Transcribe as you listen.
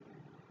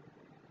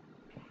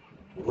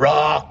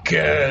Rock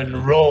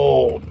and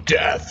Roll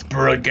Death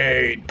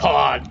Brigade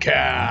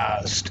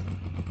podcast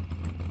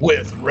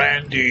with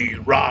Randy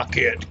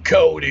Rocket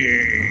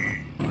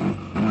Cody.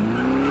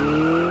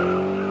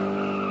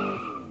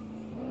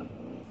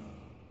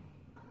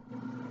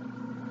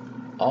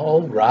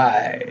 All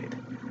right.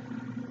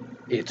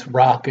 It's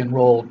Rock and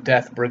Roll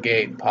Death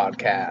Brigade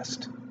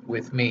podcast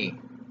with me,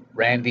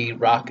 Randy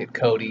Rocket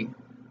Cody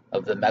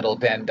of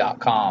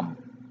themetalden.com.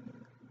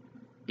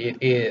 It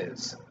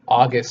is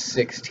August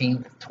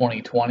 16th,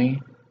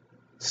 2020,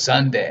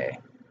 Sunday.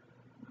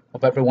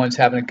 Hope everyone's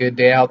having a good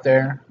day out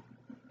there.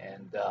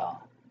 And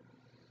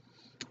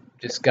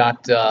just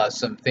got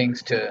some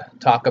things to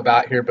talk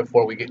about here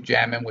before we get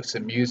jamming with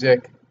some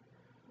music.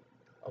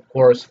 Of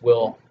course,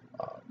 we'll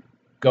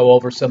go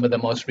over some of the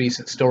most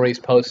recent stories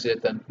posted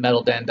at the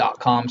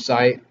metalden.com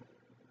site.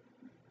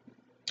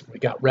 We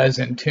got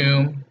Resin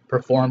Tomb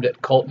performed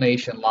at Cult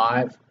Nation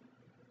Live.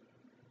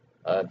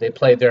 They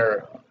played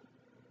their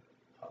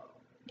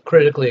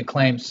critically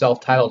acclaimed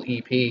self-titled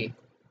EP in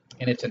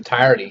its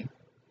entirety.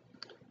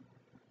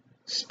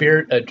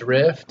 Spirit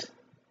Adrift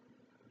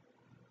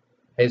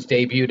has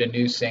debuted a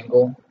new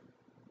single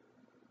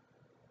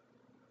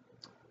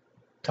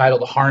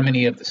titled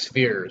Harmony of the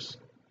Spheres.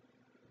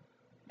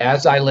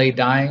 As I Lay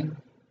Dying,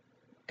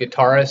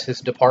 guitarist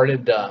has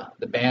departed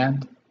the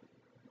band.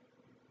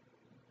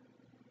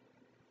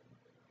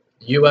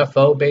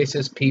 UFO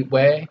bassist Pete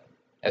Way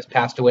has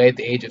passed away at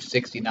the age of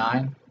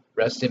 69.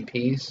 Rest in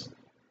peace.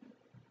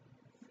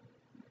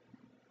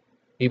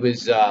 He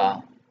was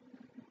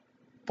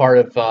part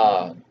of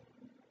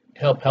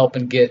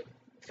helping get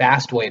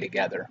Fastway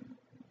together.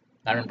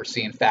 I remember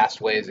seeing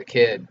Fastway as a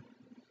kid.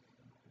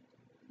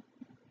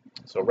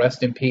 So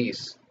rest in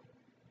peace.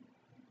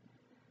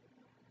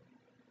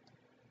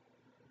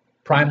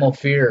 Primal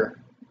Fear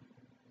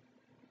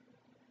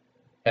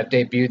have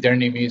debuted their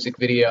new music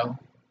video,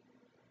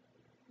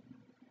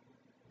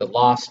 The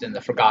Lost and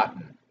the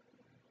Forgotten.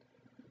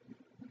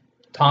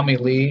 Tommy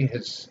Lee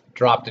has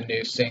dropped a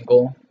new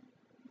single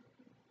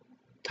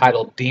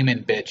titled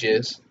Demon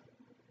Bitches.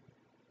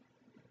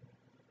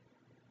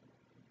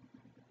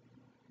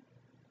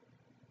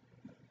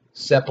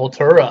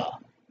 Sepultura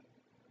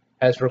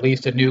has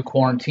released a new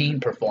Quarantine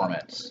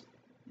performance.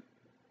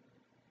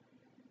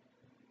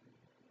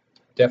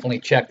 Definitely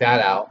check that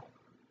out.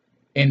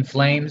 In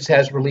Flames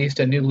has released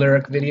a new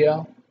lyric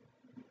video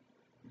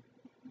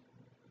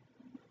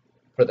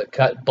for the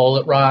Cut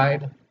Bullet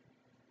Ride.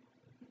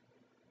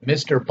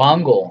 Mr.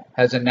 Bungle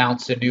has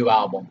announced a new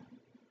album.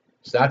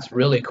 So that's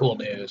really cool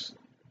news.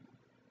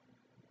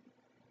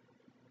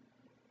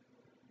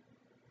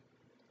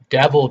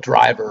 Devil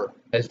Driver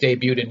has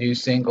debuted a new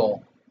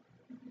single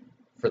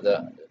for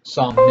the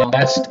song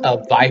Nest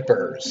of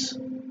Vipers.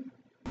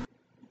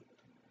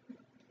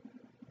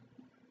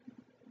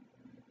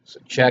 So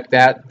check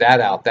that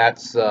out.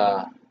 That's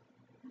some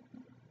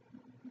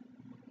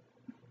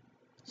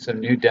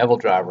new Devil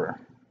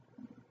Driver.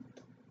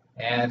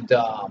 And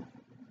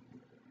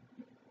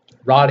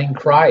Rotting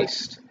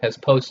Christ has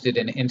posted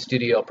an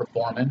in-studio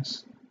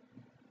performance.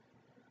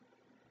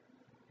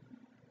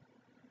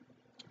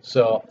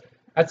 So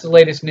that's the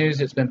latest news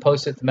that's been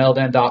posted at the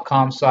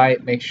metalden.com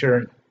site. Make sure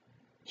and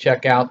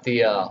check out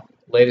the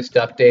latest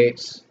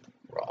updates.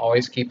 We're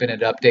always keeping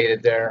it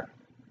updated there.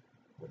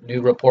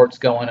 New reports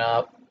going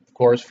up, of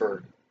course,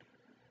 for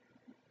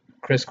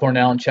Chris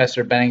Cornell and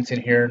Chester Bennington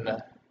here in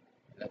the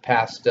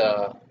past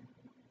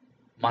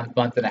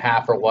month and a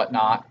half or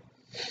whatnot.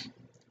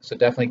 So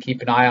definitely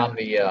keep an eye on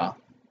the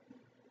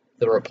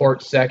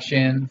report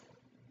section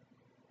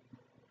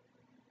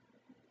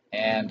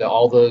and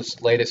all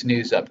those latest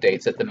news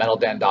updates at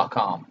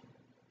themetalden.com.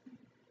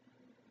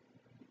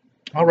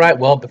 All right,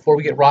 well, before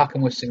we get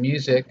rocking with some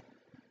music,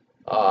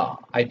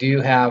 I do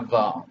have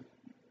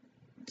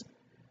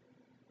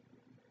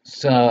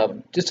just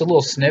a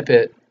little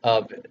snippet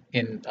of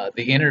in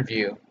the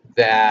interview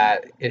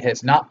that it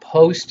has not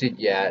posted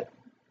yet,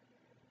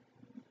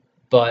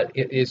 but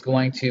it is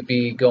going to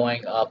be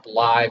going up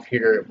live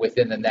here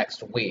within the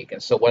next week.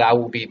 And so what I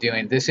will be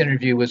doing, this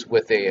interview was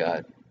with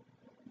a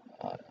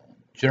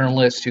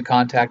journalist who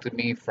contacted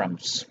me from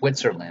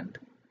Switzerland.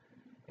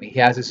 And he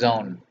has his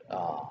own,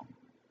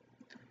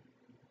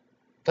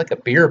 like a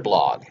beer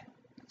blog.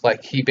 It's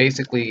like he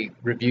basically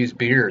reviews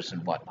beers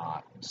and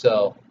whatnot.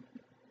 So,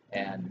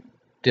 and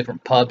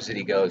different pubs that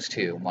he goes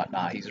to and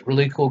whatnot. He's a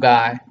really cool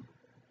guy.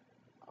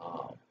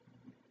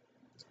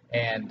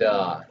 And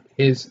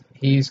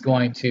he's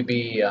going to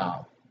be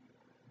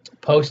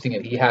posting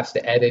it. He has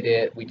to edit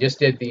it. We just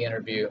did the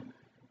interview,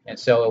 and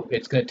so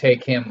it's going to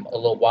take him a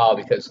little while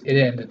because it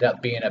ended up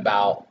being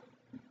about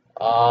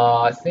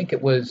I think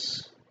it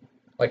was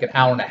like an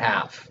hour and a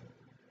half.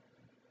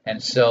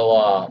 And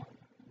so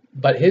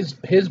but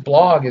his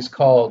blog is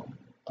called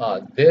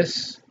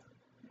This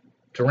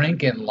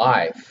Drink in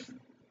Life,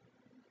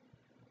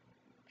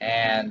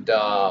 and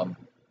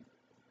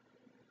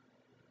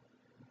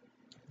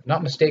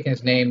not mistaken,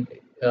 his name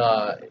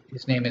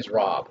is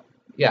Rob.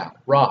 Yeah,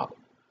 Rob.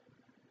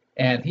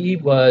 And he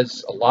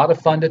was a lot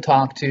of fun to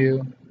talk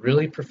to,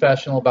 really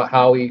professional about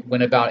how he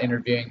went about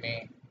interviewing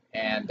me,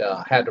 and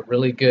had a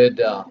really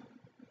good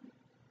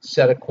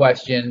set of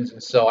questions.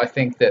 And so I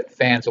think that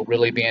fans will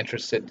really be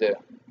interested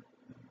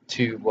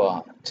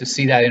to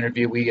see that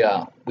interview.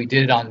 We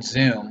did it on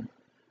Zoom,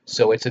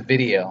 so it's a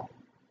video.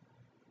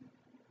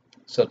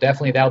 So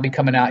definitely that'll be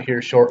coming out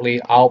here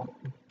shortly. I'll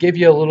give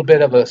you a little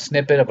bit of a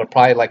snippet of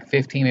probably like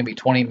 15, maybe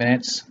 20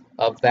 minutes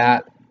of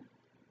that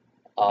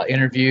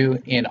interview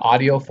in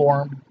audio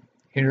form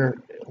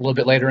here a little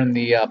bit later in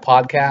the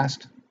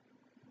podcast.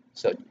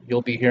 So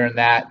you'll be hearing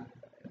that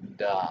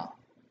and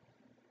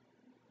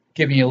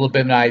giving you a little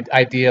bit of an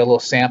idea, a little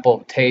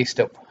sample taste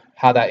of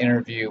how that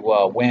interview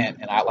went.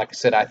 And like I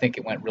said, I think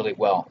it went really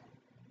well.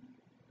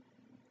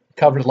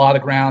 Covered a lot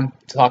of ground,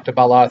 talked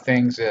about a lot of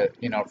things that,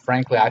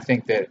 frankly, I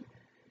think that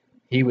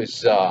he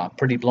was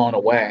pretty blown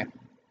away.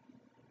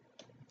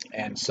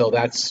 And so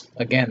that's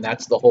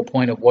the whole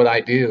point of what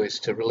I do, is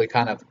to really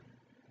kind of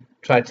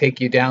try to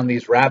take you down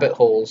these rabbit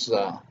holes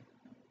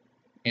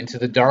into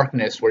the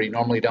darkness where you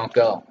normally don't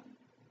go.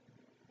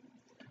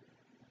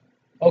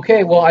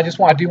 Okay, well, I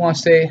do want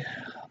to say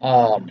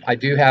I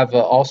do have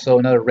also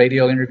another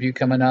radio interview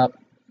coming up,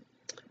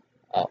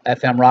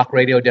 FM Rock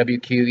Radio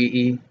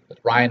WQEE with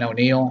Ryan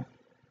O'Neal.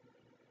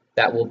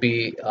 That will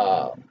be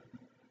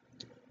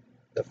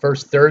the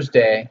first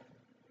Thursday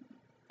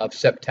of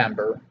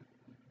September,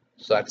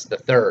 so that's the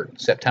 3rd,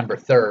 September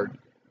 3rd,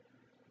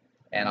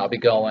 and I'll be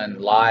going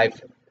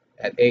live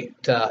at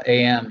 8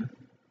 a.m.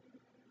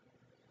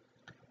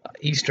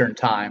 Eastern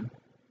Time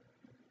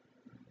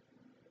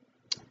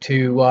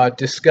to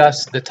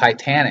discuss the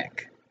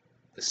Titanic,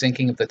 the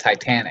sinking of the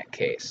Titanic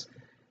case,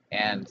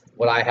 and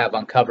what I have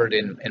uncovered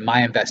in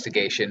my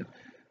investigation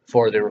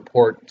for the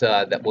report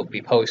that we'll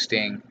be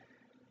posting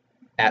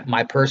at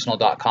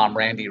mypersonal.com,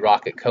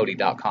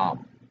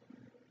 randyrocketcody.com.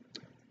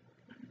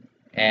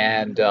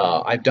 And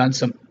I've done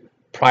some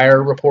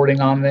prior reporting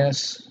on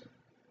this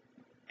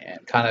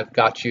and kind of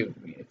got you,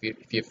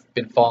 if you've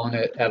been following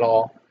it at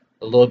all,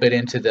 a little bit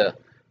into the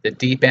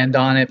deep end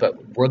on it,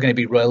 but we're going to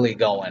be really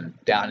going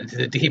down into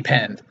the deep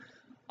end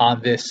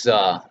on this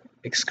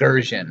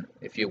excursion,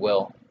 if you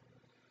will.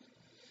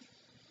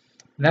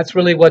 And that's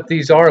really what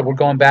these are. We're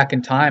going back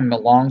in time a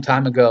long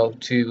time ago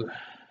to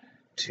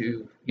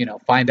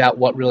find out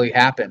what really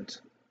happened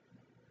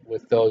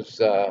with those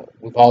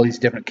with all these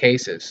different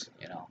cases,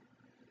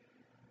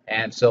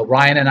 And so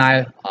Ryan and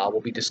I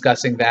will be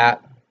discussing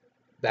that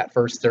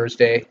first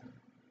Thursday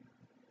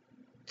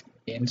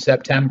in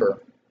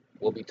September.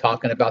 We'll be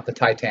talking about the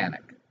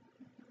Titanic.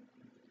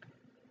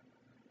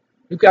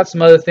 We've got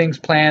some other things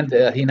planned.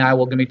 He and I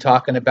will going to be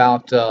talking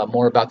about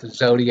more about the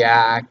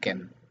Zodiac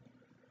and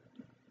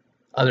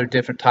other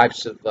different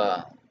types of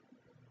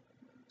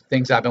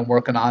things I've been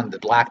working on, the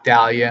Black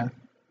Dahlia.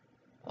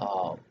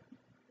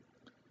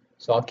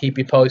 So I'll keep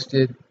you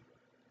posted.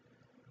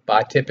 But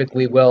I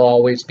typically will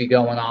always be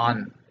going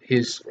on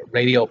his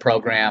radio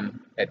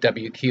program at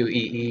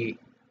WQEE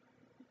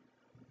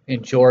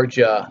in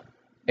Georgia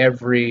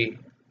every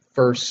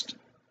first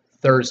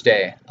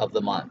Thursday of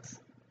the month.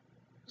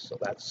 So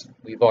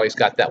we've always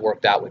got that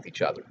worked out with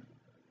each other.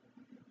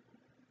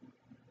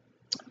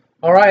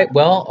 All right,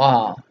 well,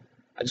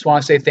 I just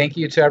want to say thank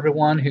you to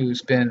everyone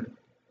who's been,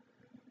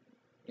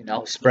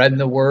 spreading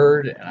the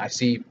word, and I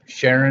see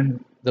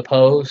sharing the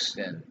post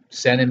and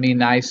sending me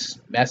nice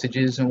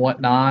messages and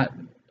whatnot.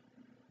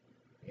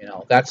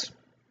 That's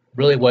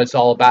really what it's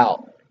all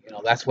about.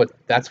 That's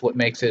what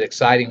makes it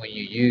exciting when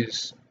you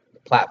use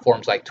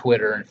platforms like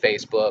Twitter and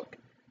Facebook,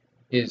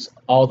 is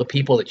all the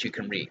people that you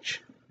can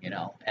reach,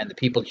 and the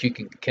people that you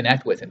can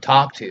connect with and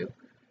talk to.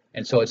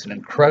 And so it's an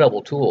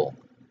incredible tool.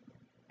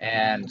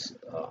 And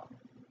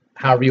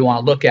however you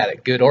want to look at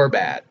it, good or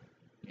bad,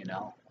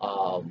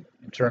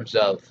 in terms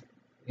of,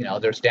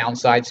 there's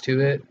downsides to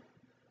it,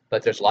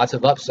 but there's lots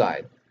of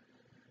upside.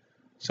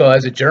 So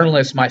as a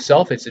journalist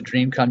myself, it's a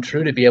dream come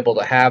true to be able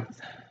to have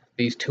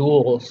these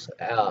tools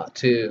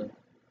to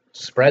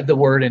spread the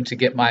word and to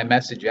get my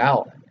message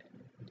out,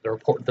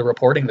 the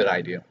reporting that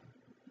I do.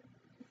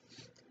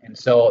 And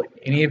so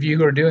any of you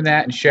who are doing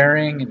that and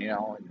sharing and,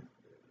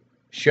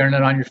 sharing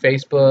it on your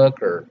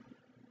Facebook or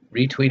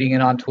retweeting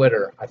it on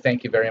Twitter, I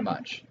thank you very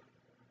much.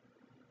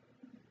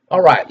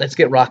 All right, let's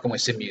get rocking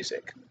with some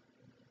music.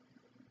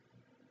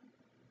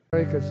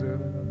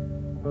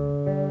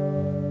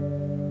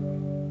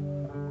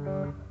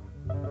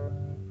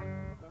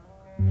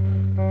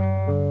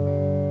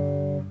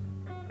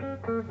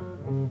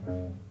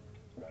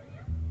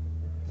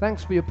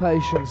 Thanks for your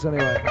patience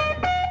anyway.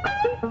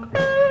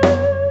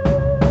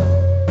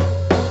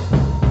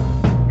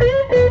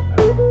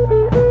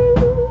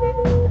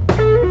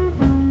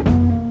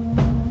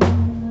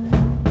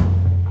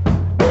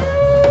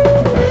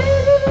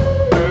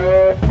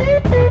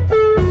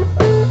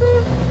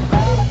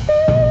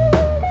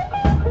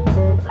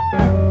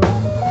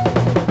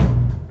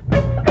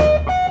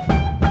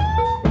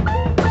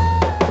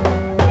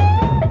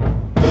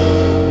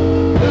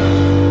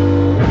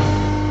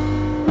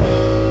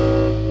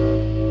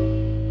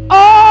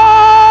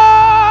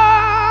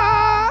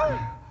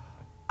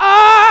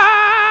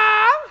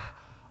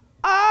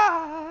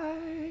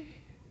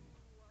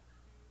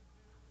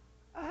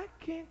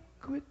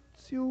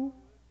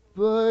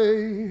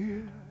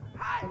 babe.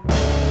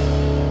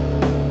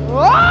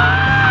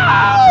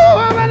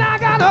 Oh, woman, I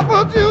gotta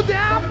put you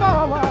down for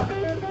a while.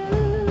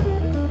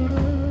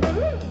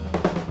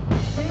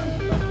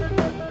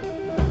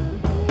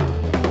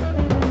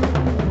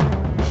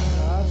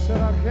 I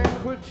said I can't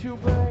quit you,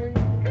 babe.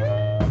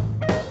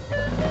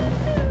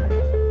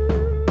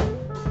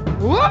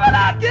 Woman,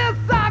 I guess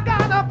I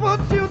gotta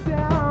put you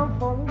down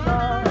for a while.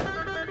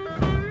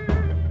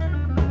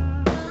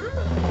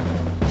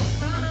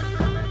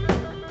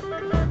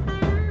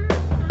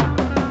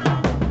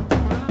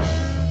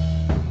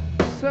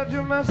 Said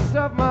you messed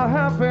up my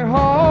happy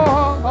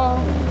heart.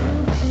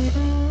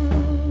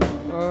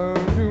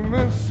 You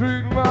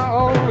mistreat my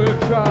only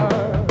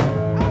child.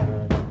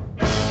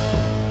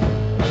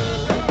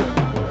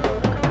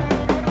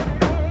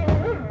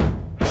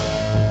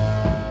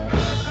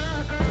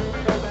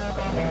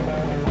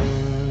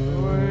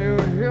 When you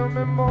hear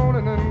me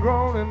moaning and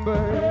groaning,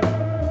 babe,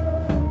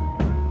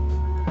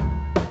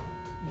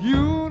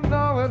 you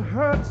know it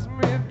hurts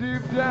me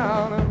deep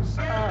down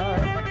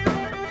inside.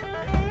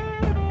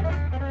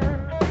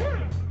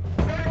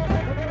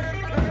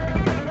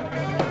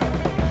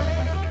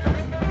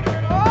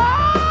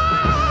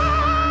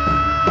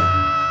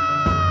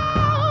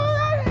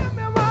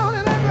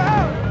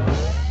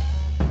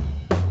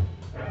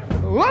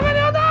 Woman,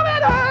 you know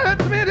it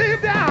hurts me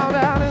deep down,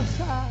 down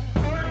inside.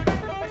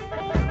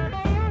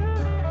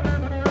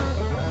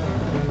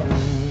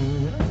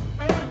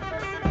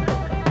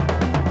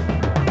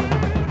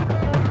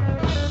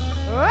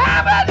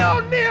 Ah, but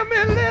don't near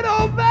me,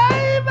 little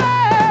baby.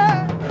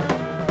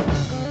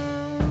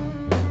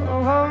 Oh,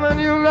 woman,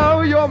 you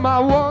know you're my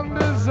one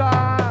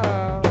desire.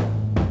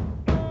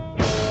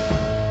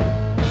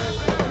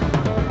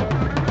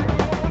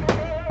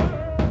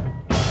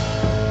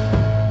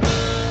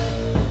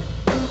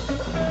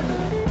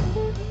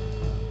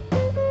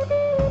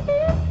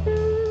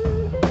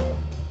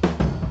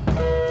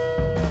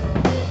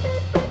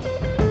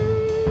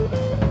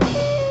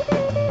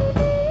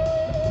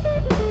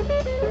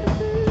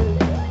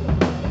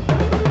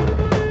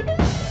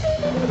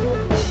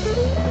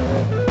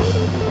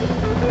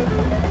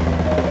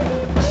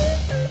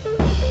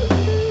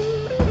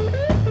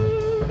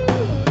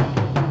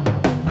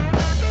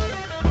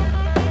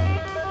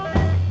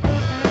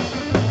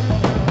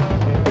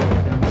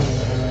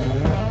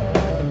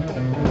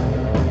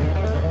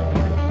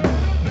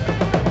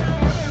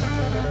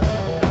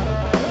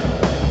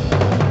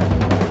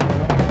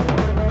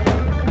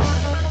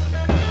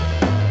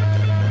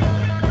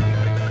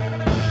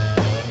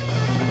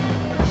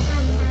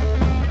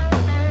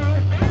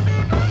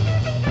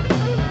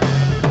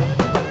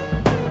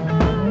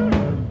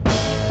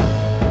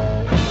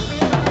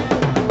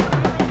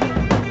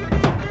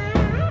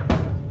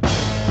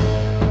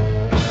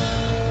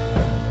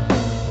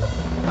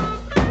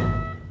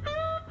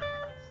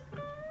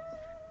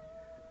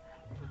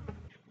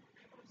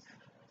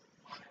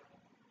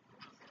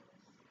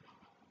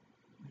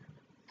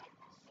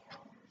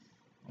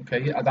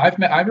 Okay, yeah,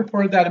 I've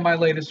reported that in my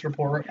latest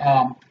report.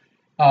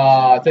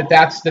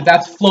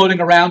 That's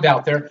floating around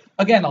out there.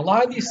 Again, a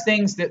lot of these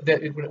things that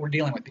we're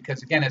dealing with,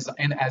 because again, as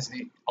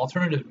the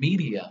alternative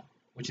media,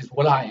 which is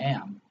what I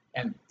am,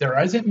 and there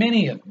isn't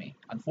many of me,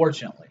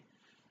 unfortunately.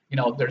 You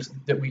know, there's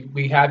that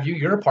we have you.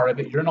 You're a part of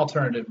it. You're an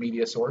alternative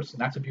media source,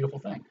 and that's a beautiful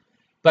thing.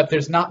 But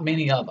there's not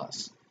many of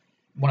us.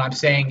 When I'm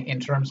saying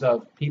in terms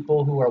of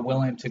people who are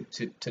willing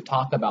to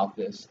talk about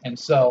this, and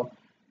so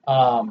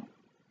um,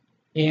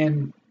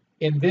 in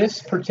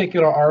this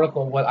particular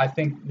article, what I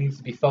think needs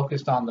to be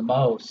focused on the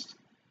most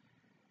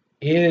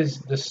is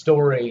the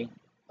story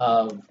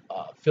of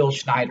Phil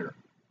Schneider.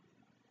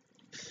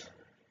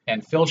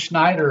 And Phil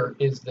Schneider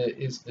is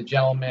the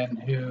gentleman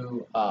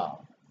who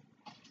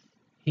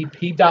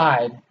he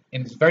died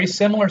in very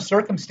similar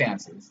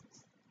circumstances.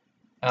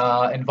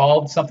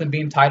 Involved something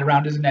being tied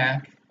around his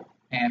neck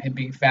and him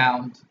being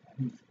found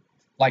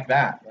like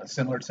that,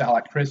 similar to how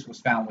like Chris was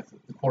found with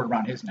the cord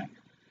around his neck.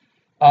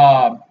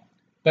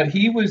 But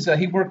he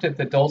worked at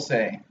the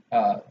Dulce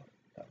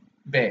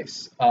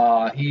base.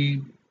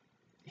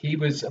 He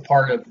was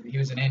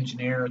an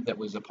engineer that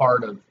was a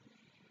part of,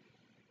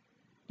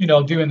 you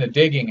know, doing the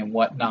digging and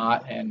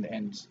whatnot,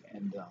 and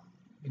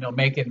you know,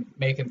 making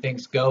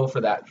things go for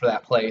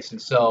that place.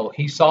 And so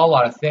he saw a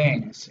lot of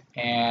things,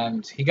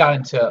 and he got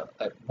into,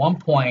 at one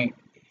point,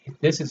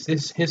 this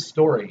is his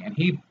story, and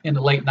he in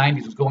the late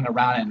 90s was going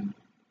around and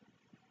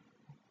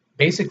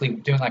basically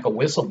doing like a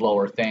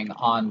whistleblower thing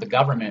on the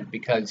government,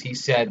 because he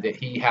said that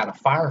he had a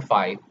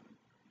firefight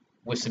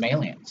with some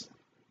aliens,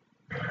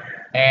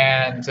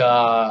 and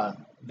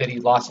that he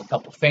lost a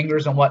couple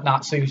fingers and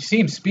whatnot. So you see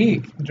him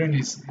speak during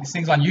these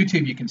things on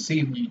YouTube. You can see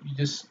him. You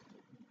just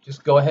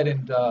go ahead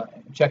and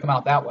check him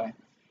out that way.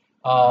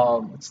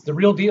 It's the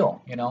real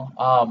deal, you know.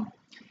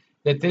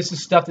 That this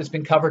is stuff that's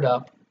been covered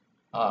up.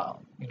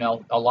 You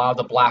know, a lot of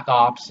the black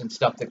ops and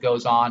stuff that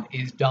goes on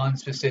is done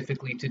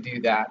specifically to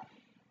do that.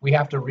 We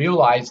have to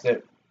realize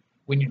that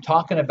when you're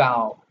talking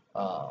about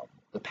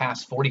the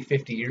past 40,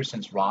 50 years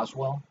since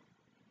Roswell,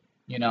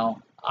 you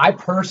know, I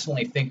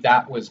personally think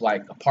that was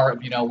like a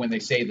part of, when they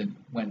say that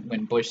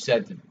when Bush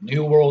said the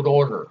New World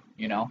Order,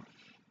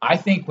 I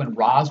think when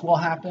Roswell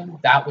happened,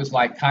 that was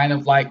like kind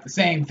of like the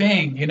same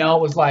thing, it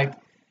was like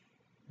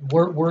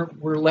we're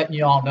letting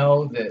you all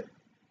know that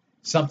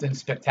something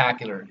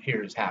spectacular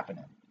here is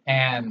happening,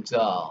 and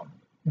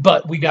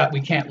but we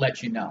can't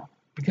let you know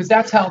because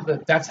that's how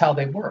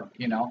they work,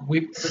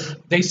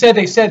 they said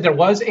there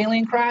was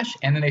alien crash,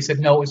 and then they said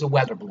no, it was a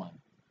weather balloon.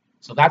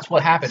 So that's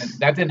what happened, and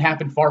that didn't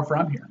happen far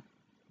from here,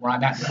 where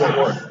I'm at in Fort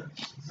Worth.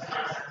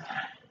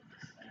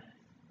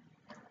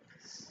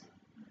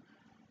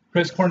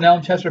 Chris Cornell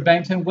and Chester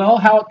Bennington. Well,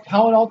 how it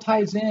all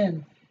ties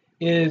in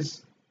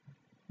is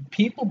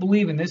people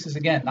believe, and this is,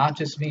 again, not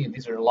just me.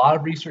 These are a lot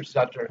of researchers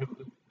out there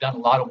who've done a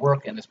lot of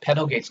work, and this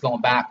pedogate's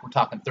going back, we're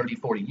talking 30,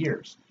 40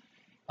 years,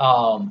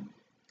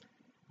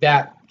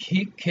 that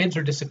kids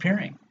are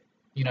disappearing.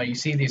 You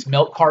see these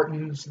milk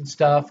cartons and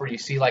stuff, or you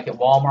see like at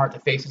Walmart the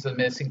faces of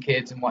missing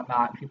kids and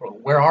whatnot. People are,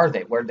 where are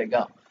they? Where'd they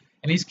go?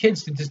 And these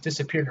kids can just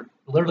disappear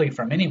literally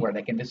from anywhere.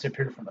 They can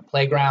disappear from the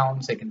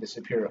playgrounds. They can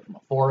disappear from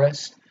a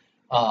forest,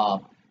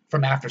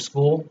 from after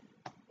school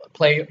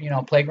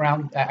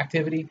playground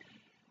activity.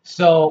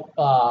 So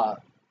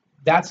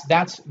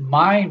that's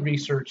my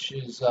research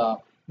is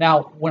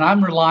now when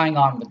I'm relying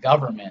on the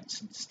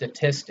government's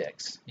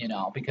statistics,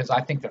 because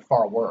I think they're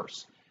far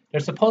worse. They're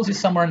supposedly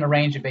somewhere in the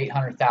range of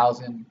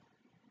 800,000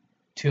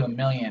 to 1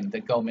 million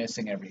that go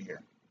missing every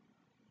year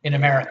in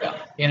America.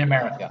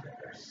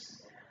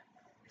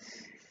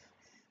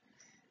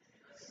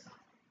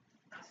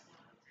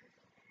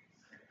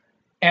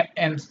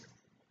 And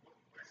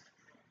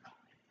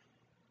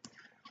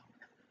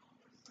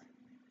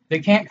they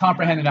can't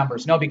comprehend the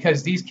numbers. No,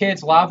 because these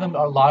kids, a lot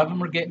of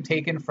them are getting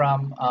taken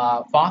from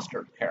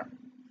foster care.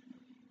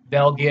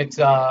 They'll get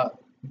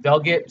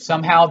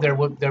somehow there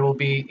will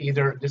be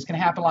either, this can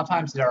happen a lot of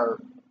times.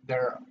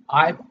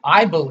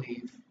 I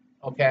believe,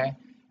 okay,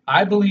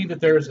 I believe that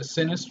there is a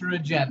sinister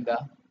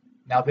agenda.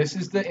 Now this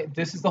is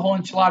the whole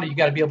enchilada. You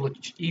got to be able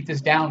to eat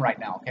this down right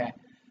now, okay?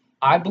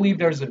 I believe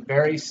there's a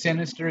very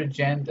sinister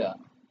agenda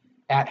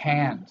at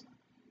hand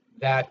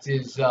that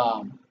is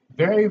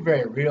very,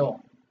 very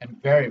real and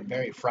very,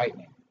 very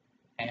frightening,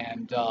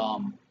 and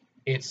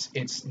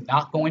it's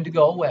not going to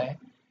go away.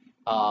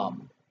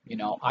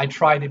 I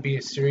try to be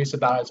as serious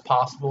about it as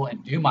possible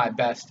and do my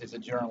best as a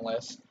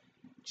journalist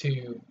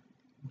to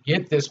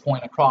get this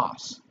point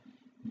across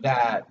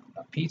that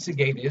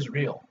Pizzagate is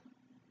real.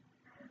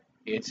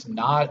 It's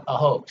not a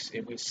hoax.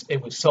 It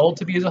was sold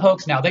to be as a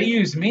hoax. Now they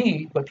use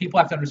me, but people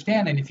have to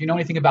understand. And if you know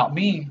anything about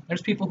me,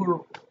 there's people who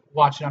are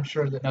watching, I'm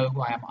sure, that know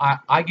who I am.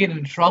 I get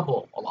in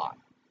trouble a lot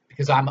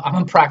because I'm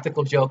a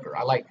practical joker.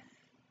 I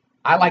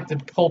like to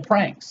pull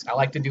pranks. I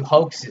like to do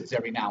hoaxes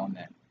every now and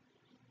then.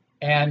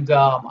 And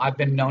I've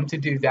been known to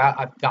do that.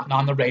 I've gotten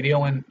on the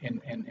radio in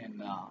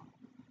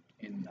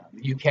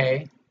the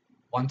UK.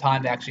 One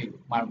time, actually,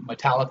 my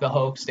Metallica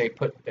hoax, they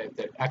put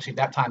actually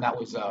that time that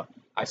was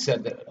I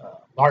said that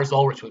Lars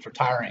Ulrich was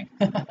retiring,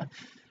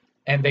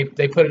 and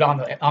they put it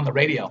on the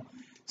radio.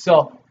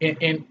 So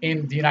in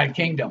the United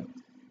Kingdom,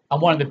 I'm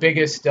one of the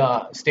biggest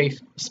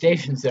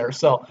stations there.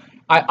 So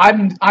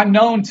I'm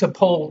known to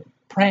pull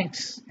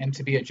pranks and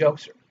to be a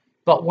jokester.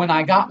 But when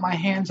I got my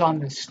hands on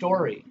this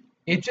story,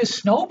 it just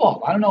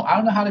snowballed. I don't know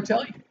how to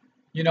tell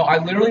you. I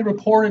literally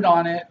reported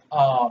on it,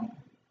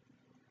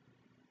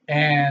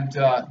 and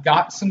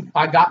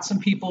I got some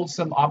people,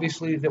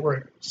 obviously that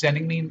were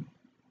sending me,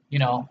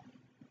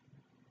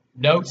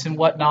 notes and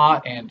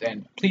whatnot,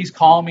 and please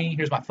call me.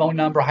 Here's my phone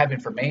number. I have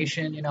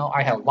information.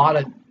 I had a lot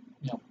of,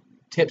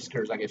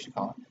 tipsters, I guess you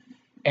call it.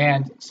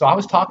 And so I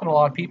was talking to a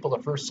lot of people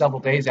the first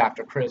several days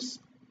after Chris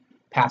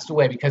passed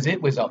away, because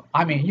it was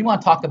you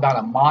want to talk about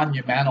a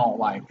monumental,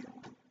 like,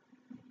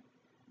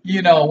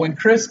 when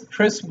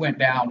Chris went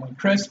down, when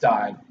Chris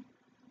died,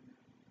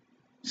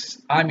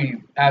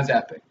 as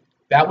epic.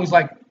 That was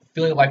like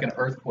feeling like an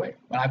earthquake.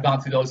 When I've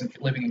gone through those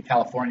living in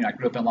California, I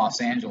grew up in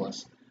Los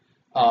Angeles.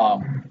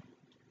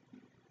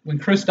 When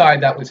Chris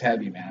died, that was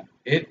heavy, man.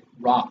 It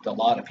rocked a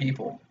lot of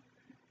people.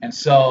 And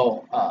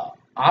so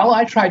all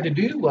I tried to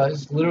do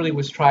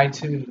was try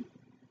to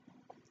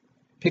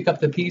pick up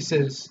the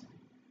pieces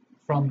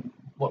from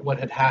what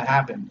had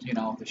happened,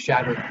 the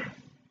shattered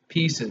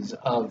pieces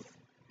of,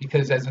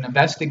 because as an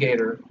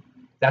investigator,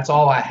 that's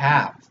all I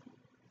have.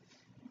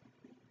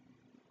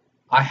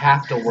 I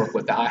have to work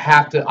with that. I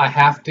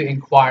have to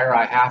inquire.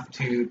 I have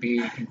to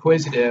be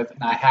inquisitive,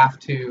 and I have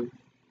to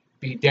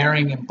be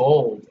daring and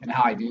bold in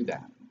how I do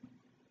that.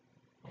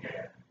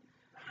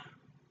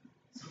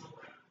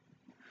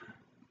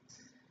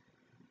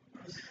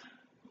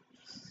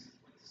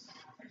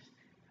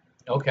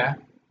 Okay.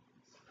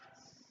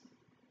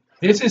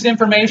 This is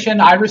information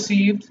I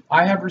received.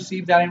 I have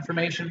received that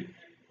information.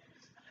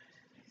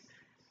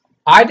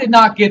 I did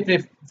not get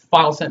the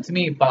file sent to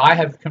me, but I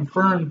have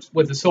confirmed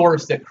with the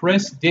source that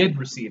Chris did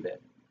receive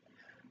it.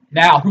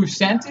 Now, who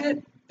sent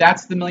it?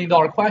 That's the $1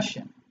 million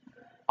question.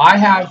 I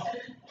have,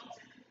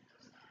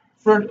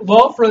 for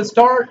the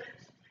start,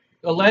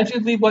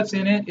 allegedly what's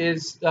in it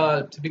is,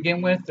 to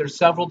begin with, there's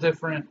several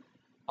different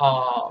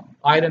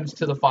items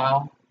to the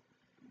file.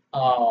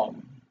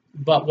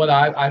 But what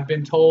I've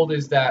been told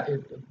is that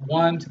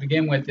one, to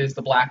begin with, is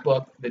the black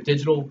book, the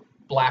digital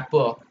black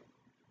book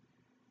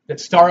that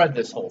started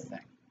this whole thing.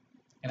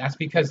 And that's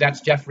because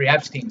that's Jeffrey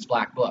Epstein's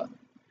black book.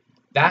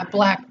 That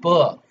black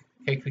book,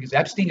 okay, because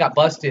Epstein got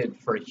busted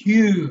for a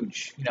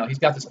huge, he's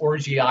got this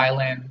orgy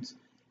island,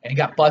 and he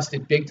got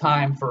busted big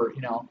time for,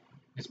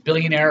 this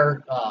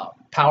billionaire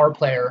power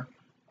player,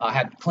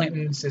 had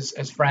Clintons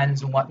as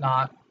friends and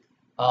whatnot,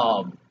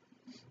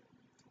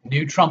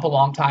 knew Trump a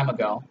long time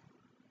ago,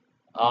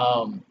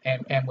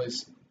 and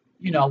was,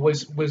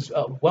 was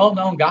a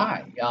well-known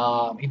guy,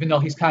 even though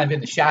he's kind of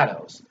in the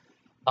shadows.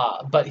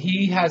 But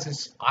he has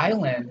this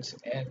island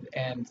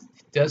and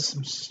does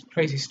some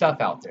crazy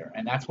stuff out there,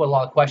 and that's what a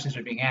lot of questions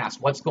are being asked.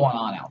 What's going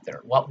on out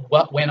there?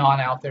 What went on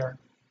out there?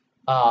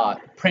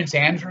 Prince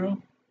Andrew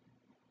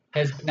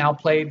has now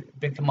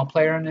become a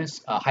player in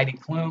this. Heidi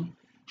Klum.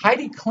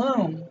 Heidi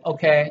Klum,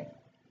 okay.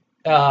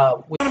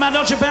 What about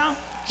Dolce Pal?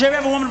 Did you ever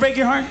have a woman break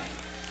your heart?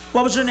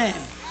 What was her name?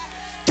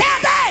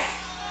 Kathy!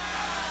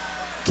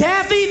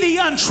 Kathy the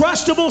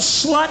untrustable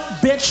slut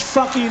bitch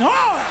fucking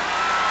whore!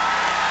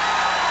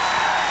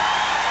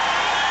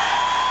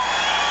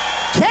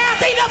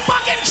 Kathy the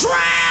fucking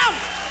tramp!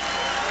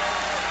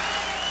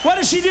 What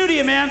did she do to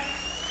you, man?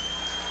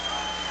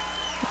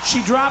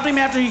 She dropped him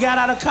after he got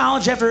out of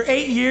college after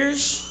 8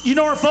 years. You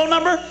know her phone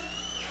number?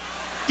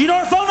 You know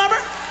her phone number?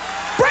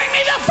 Bring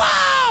me the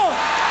phone!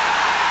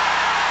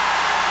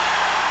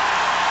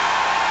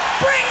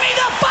 Bring me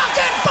the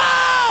fucking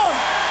phone!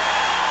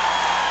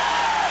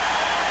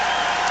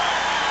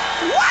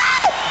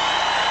 What?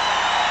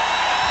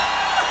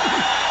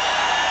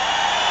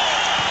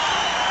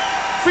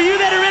 For you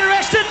that are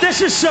interested, this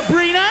is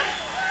Sabrina.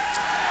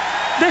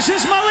 This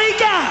is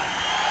Malika.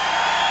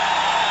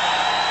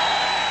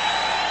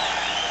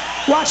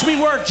 Watch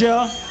me work,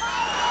 Joe.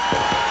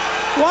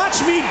 Watch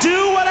me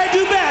do what I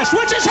do best,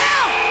 which is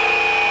hell!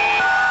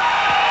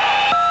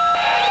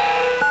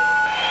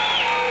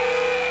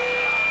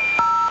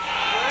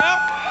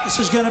 This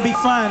is gonna be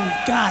fun.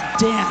 God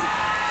damn.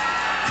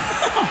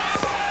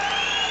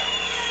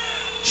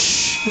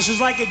 Shh. This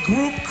is like a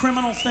group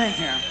criminal thing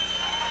here.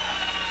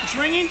 It's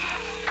ringing.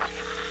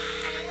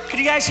 Can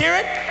you guys hear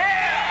it?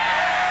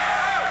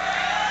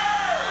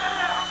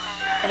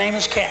 Her name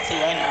is Kathy,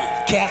 I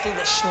know. Kathy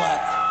the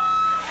slut.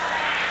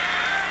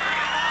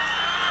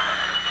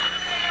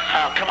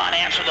 Oh, come on,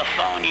 answer the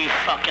phone, you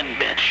fucking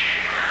bitch.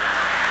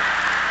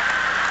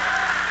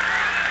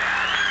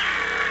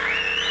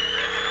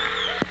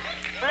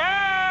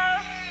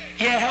 Hello?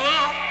 Yeah,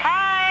 hello?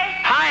 Hi.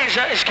 Hi,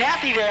 is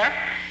Kathy there?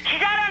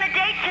 She's out on a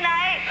date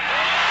tonight.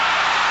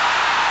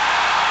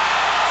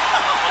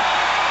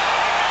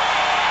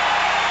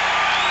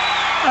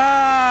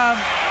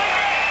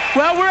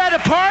 Well, we're at a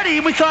party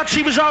and we thought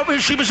she was on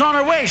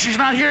her way. She's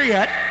not here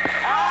yet.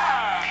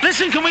 Oh.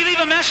 Listen, can we leave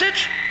a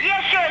message? Yeah,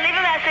 sure. Leave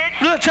a message.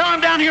 Look, tell him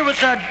I'm down here with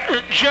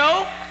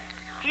Joe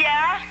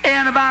Yeah?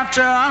 and about,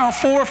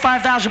 4,000 or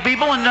 5,000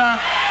 people, and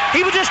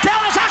he was just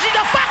telling us how she's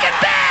a fucking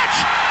bitch,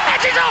 and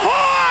she's a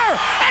whore,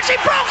 and she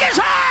broke his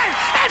heart,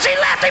 and she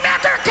left him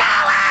after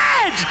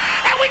college,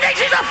 and we think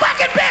she's a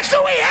fucking bitch,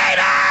 so we hate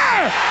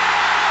her.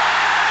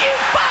 You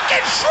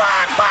fucking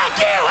slut, fuck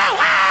you. Oh,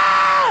 oh.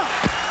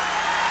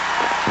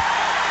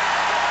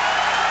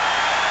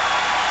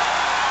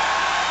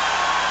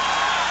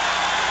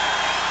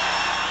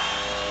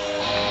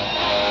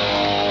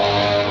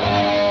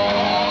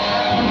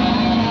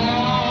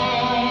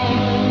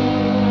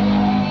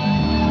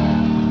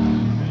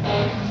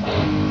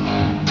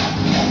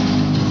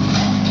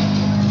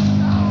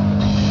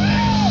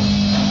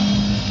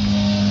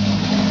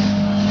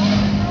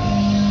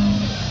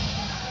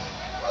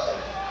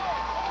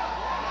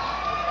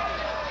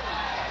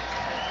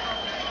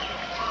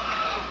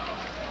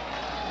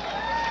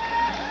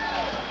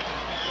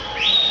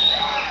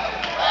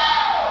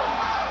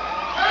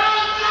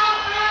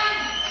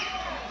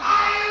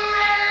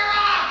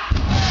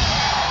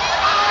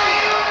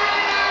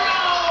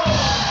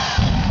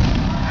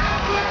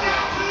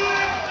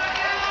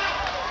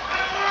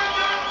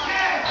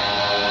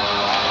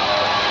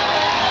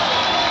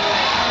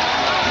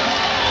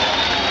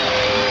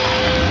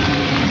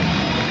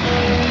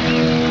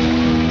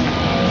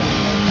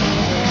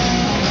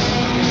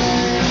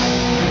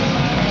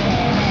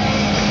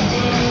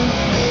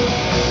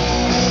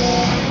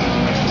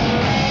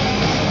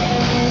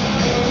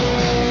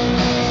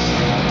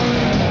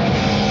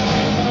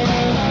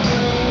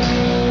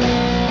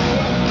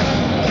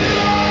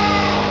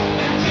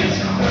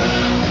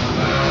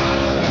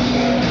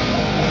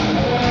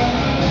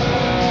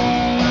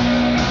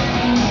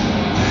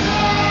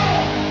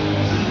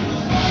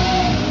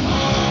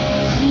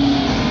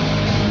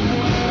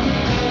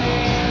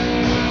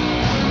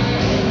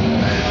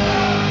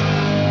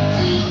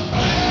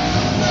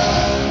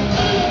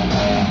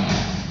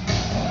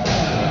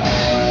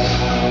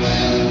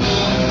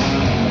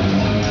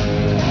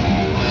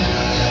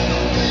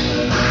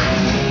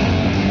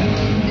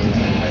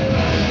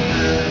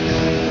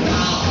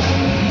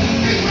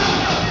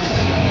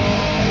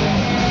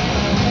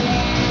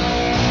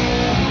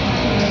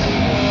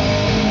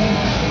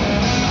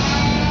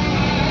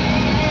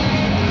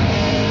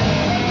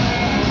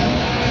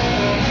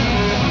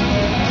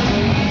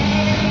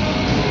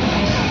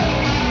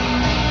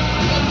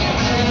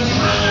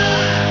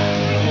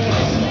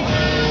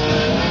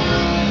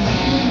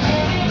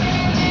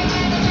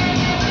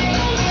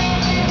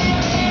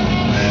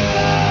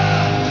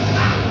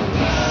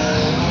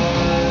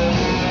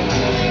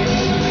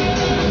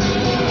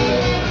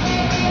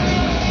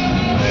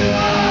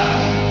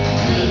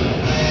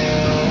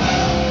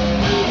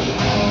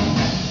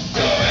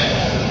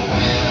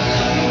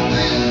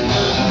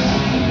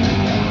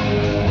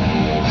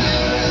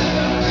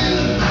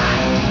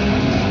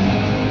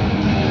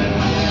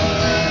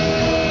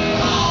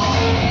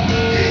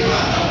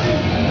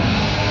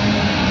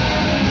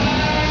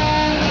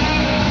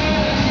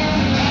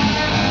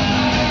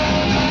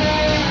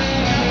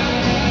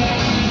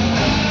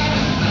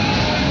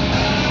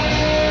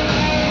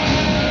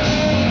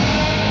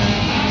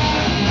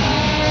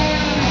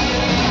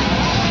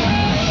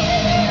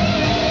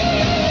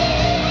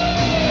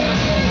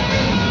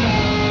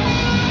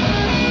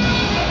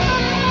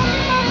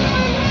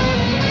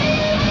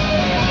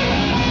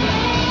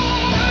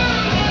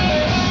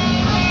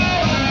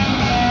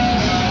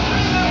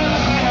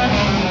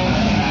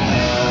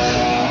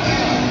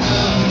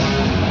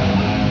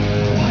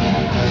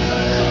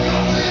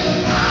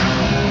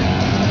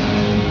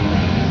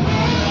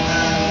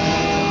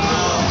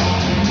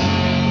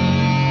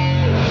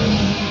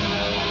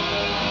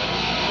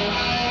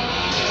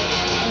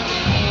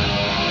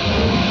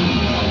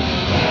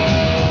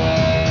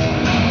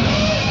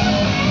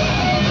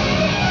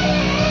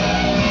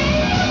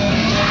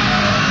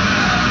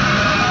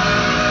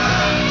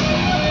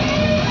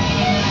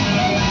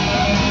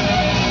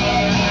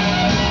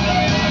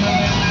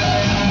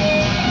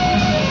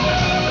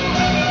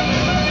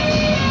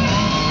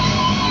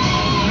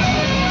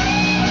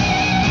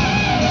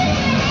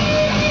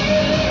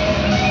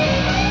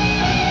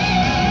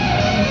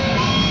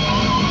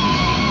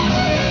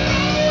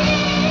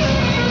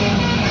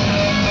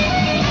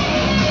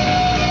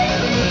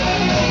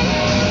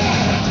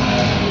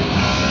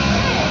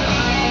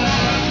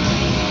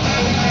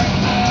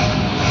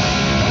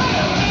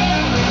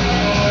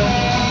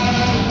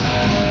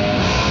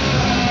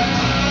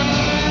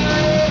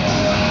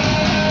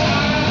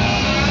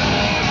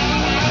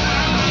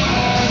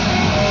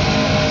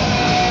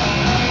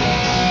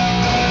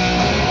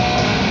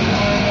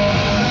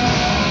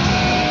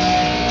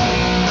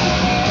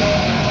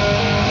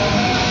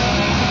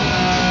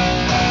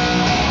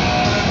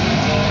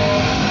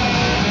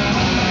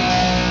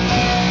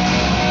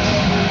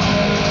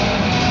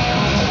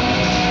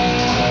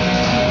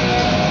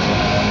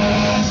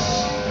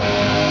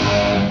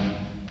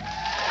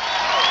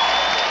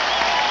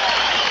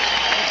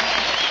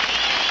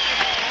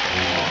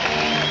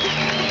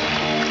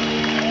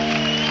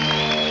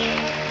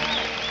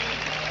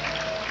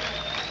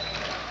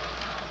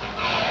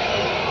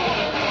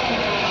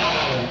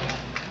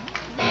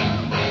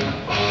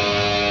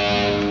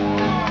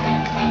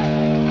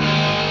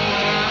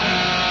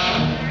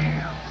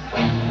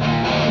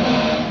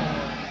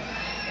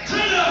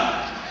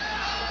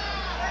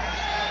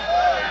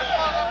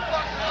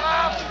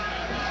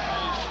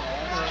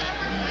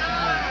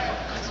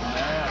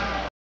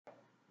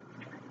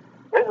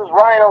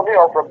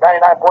 Show from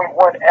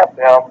 99.1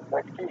 FM,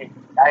 the Key,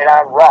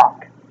 99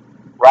 Rock.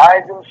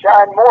 Rise and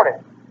shine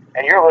morning.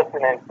 And you're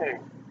listening to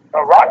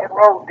the Rock and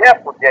Roll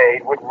Death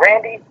Brigade with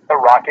Randy the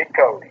Rocket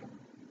Cody.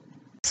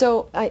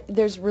 So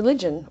there's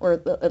religion, or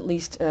at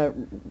least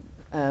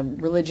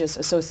religious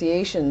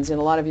associations in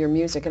a lot of your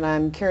music, and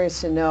I'm curious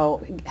to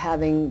know,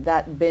 having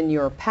that been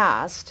your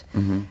past,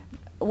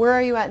 where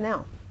are you at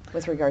now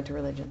with regard to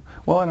religion?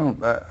 Well,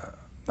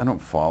 I don't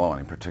follow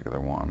any particular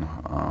one.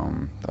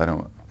 I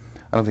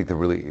don't think there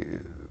really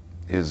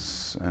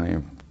is any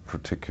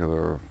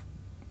particular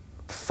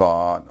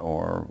thought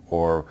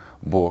or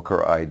book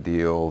or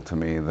ideal to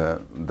me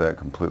that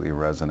completely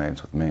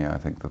resonates with me. I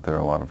think that there are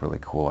a lot of really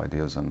cool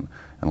ideas and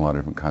a lot of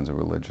different kinds of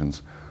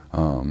religions.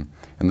 And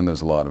then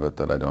there's a lot of it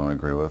that I don't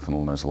agree with,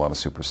 and there's a lot of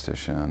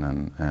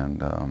superstition,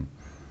 and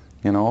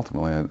you know,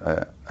 ultimately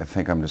I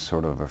think I'm just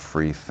sort of a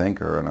free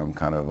thinker, and I'm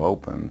kind of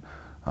open.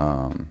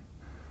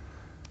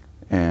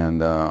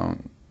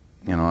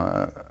 You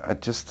know,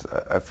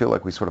 I feel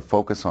like we sort of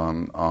focus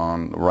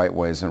on right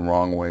ways and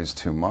wrong ways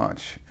too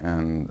much,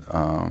 and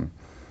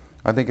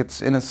I think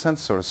it's in a sense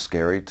sort of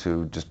scary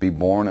to just be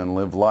born and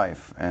live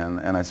life,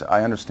 and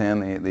I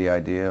understand the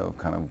idea of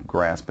kind of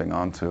grasping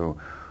onto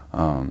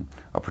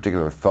a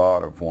particular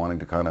thought, of wanting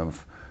to kind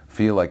of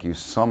feel like you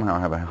somehow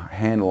have a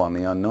handle on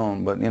the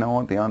unknown, but you know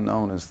what, the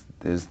unknown is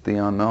the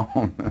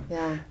unknown.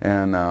 Yeah.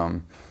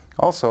 And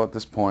also at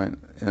this point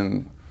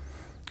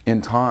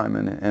in time,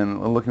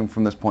 and looking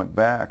from this point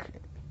back,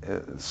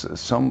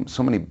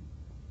 so many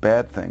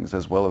bad things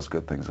as well as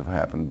good things have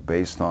happened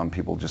based on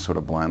people just sort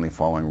of blindly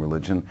following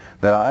religion,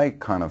 that I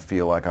kind of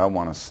feel like I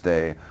want to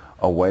stay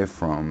away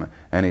from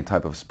any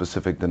type of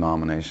specific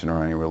denomination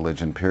or any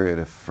religion, period,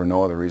 if for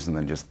no other reason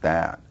than just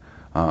that.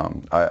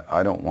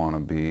 I don't want to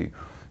be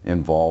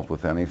involved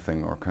with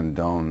anything or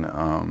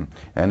condone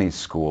any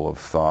school of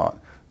thought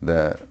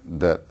that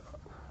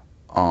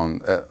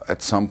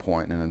at some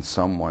point and in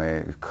some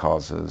way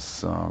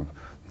causes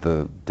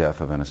the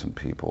death of innocent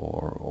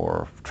people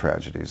or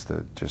tragedies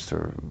that just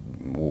are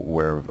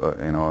where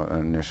you know, an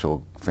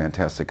initial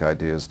fantastic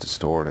idea is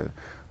distorted.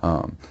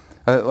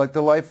 Like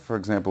the life, for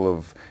example,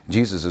 of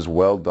Jesus is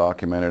well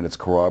documented. It's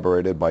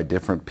corroborated by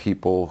different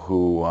people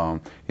who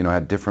you know,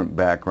 had different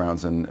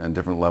backgrounds and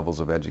different levels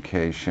of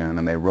education,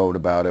 and they wrote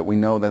about it. We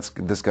know this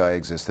guy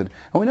existed,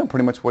 and we know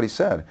pretty much what he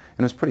said, and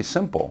it was pretty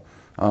simple.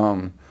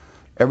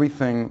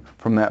 Everything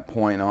from that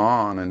point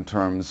on, in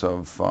terms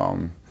of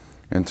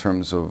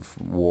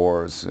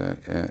wars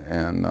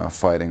and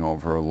fighting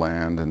over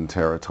land and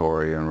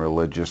territory and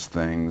religious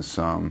things,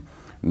 none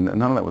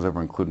of that was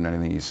ever included in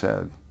anything he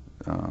said.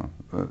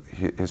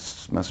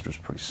 His message was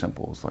pretty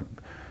simple. It was like,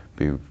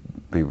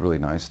 be really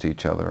nice to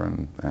each other,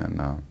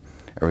 and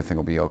everything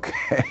will be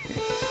okay.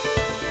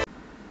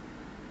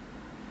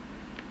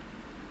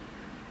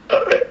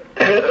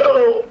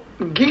 Hello,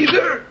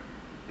 Geezer.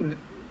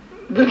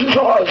 This is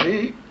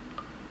Ozzy.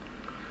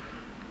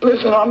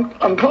 Listen,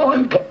 I'm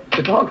calling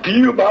to talk to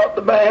you about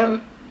the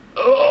band.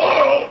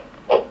 Oh,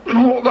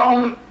 hold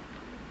on.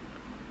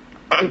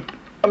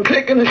 I'm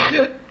taking a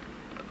shit.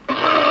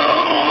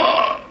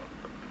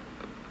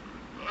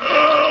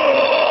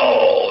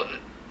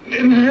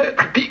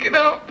 Peeking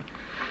up.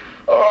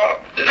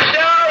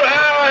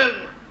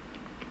 Sharon!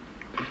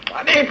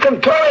 I need some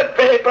toilet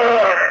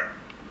paper.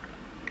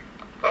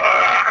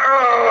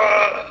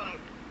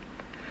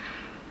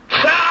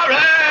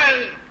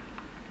 Sharon!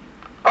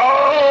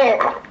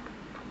 Oh,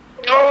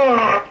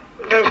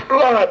 there's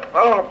blood.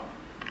 Oh,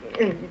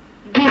 geez,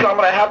 I'm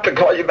gonna have to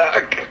call you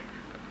back.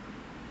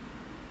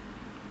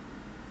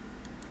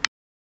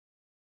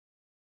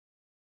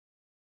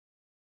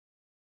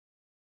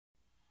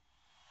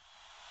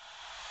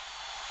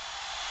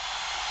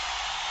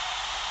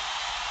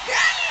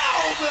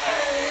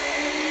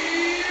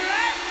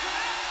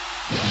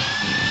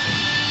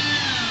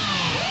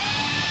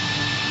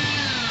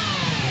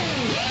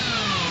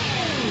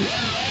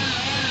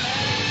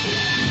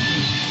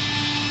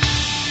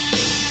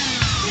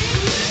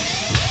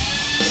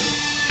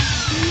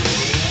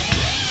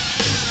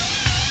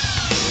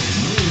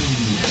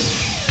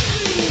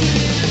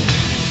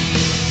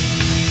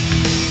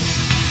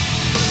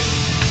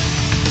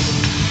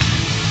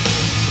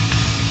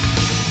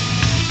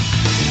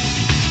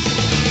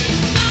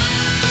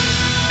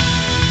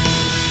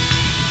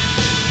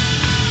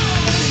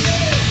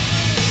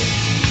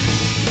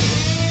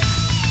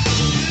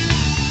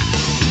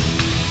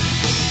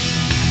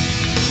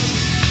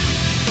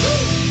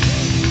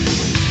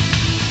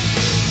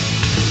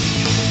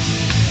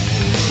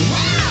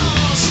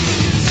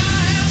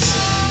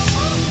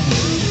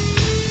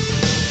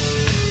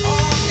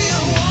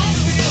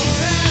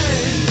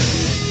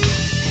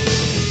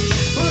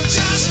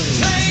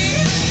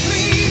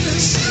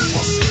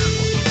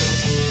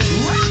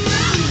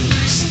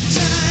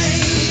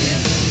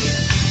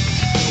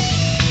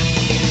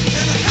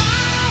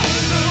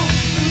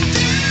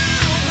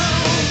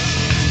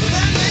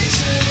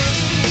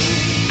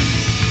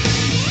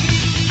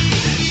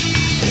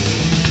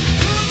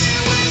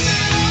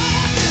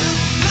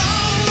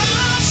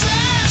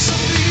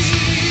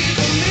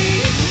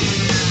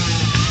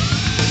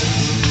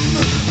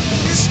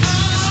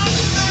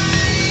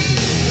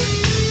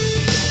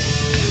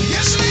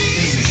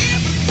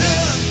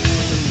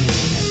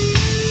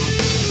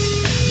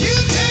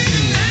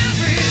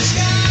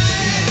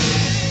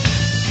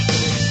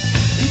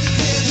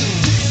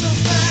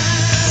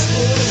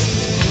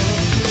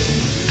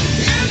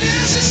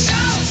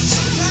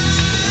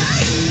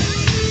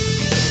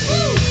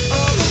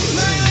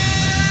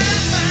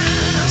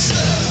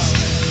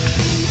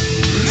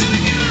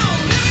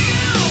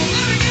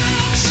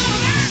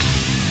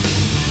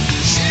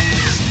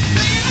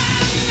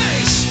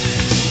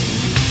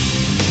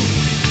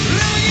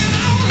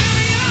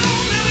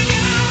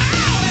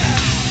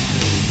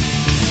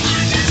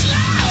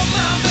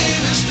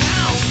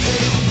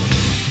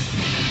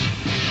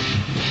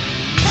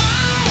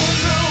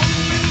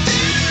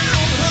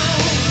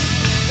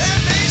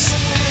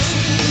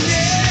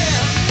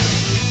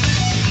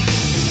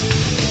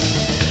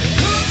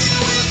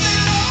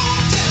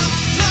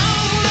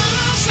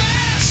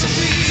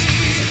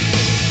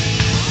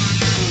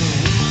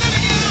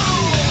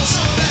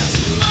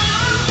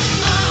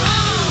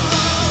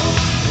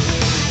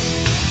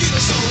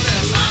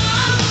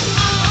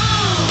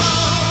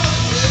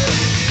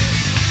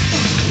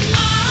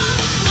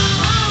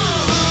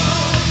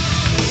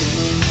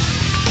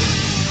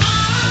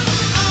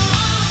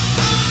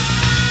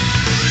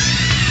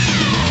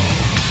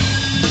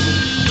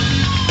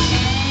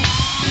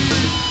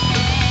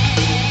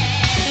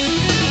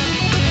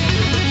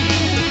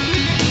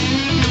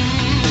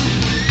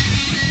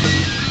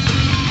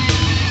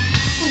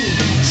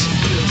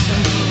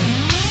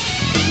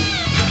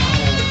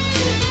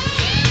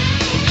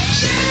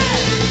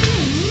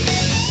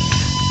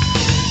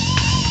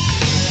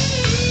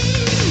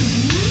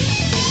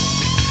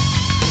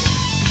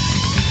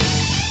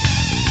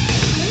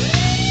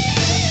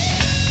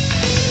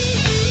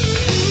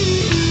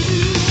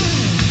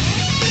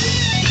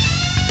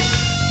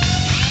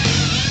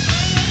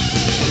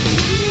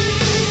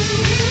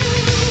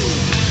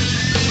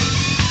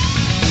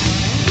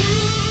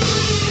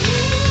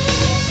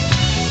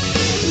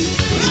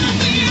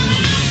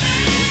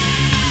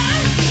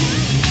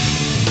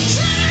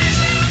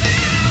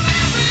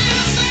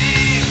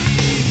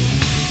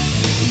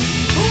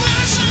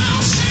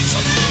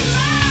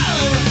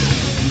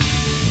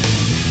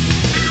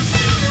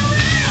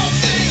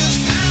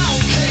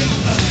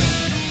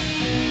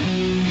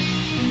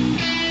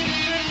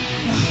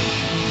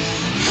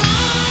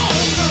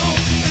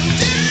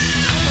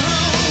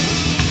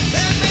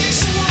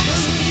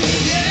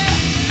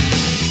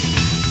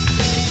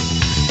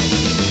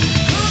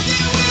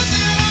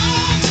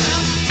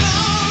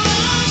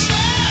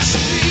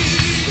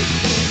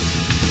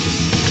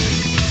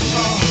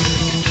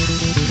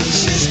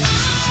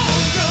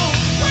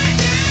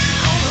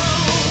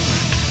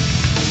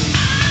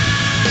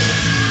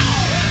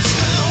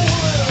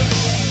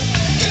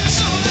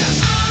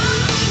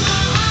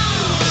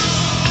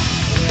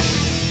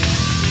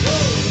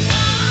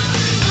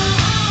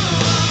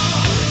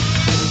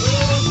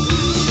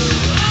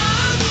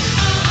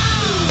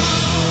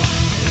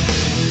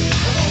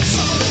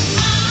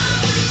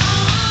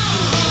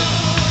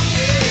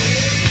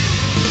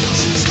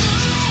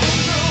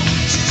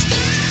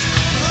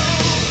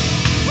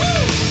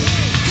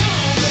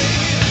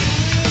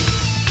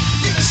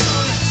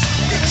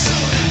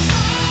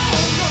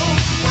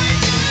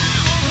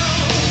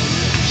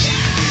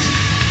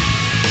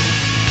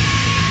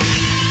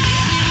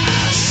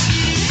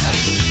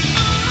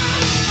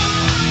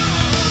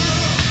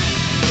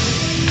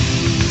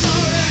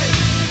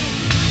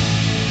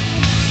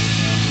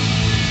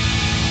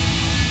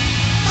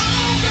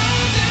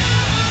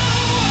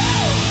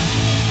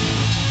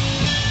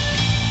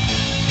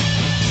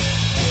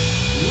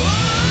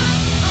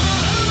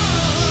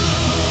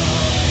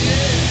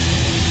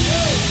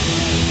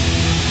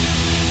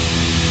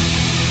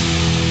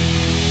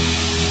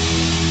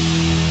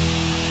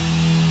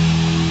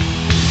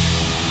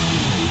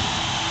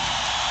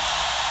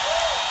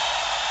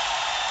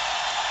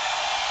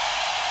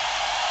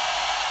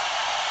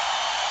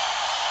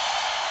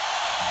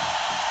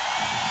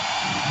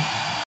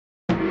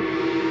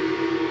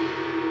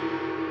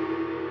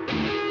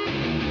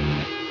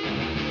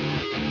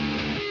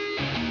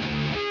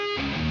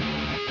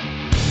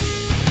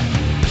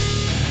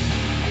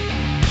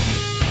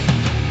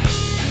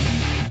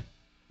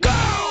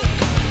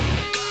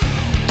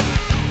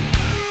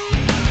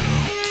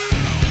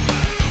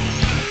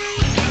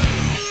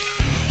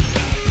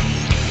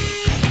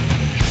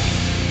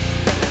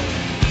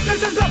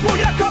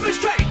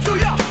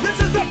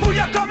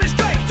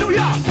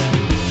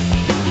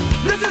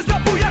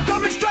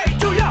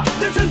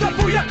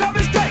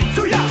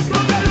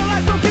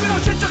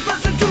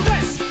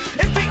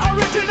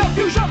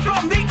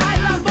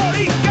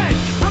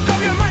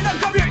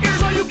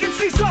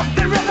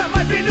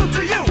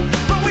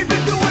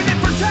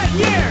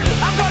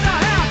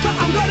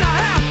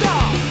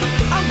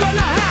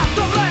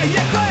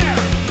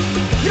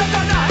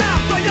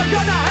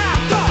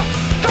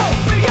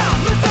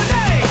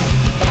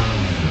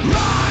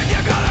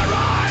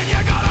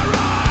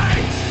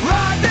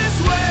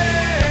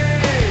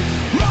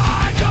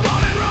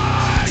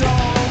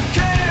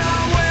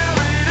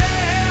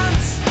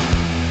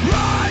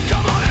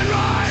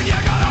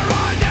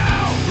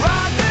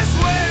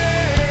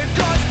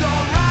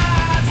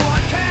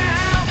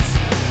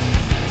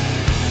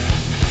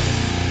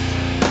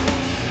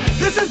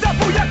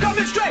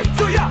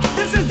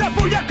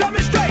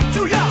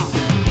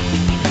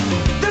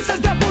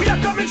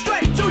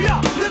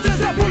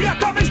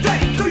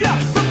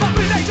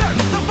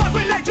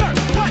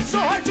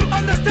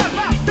 understand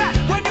about that.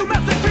 When you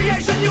mess with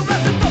creation, you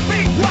mess with the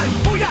big one.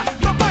 Booyah,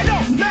 the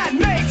final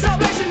man-made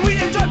salvation. We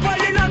enjoy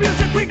playing our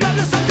music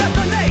regardless of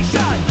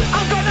destination.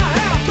 I'm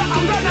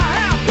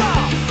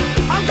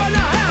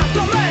gonna have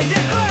to make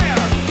it clear.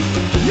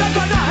 You're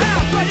gonna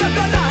have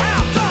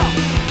to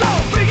go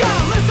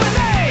beyond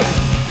listening.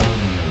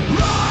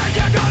 Ride,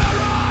 you gotta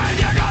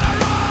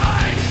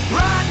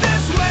ride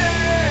this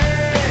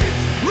way.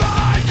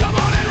 Ride, come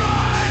on and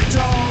ride.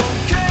 Don't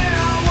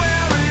care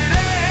where it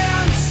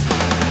ends.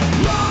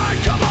 Ride,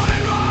 come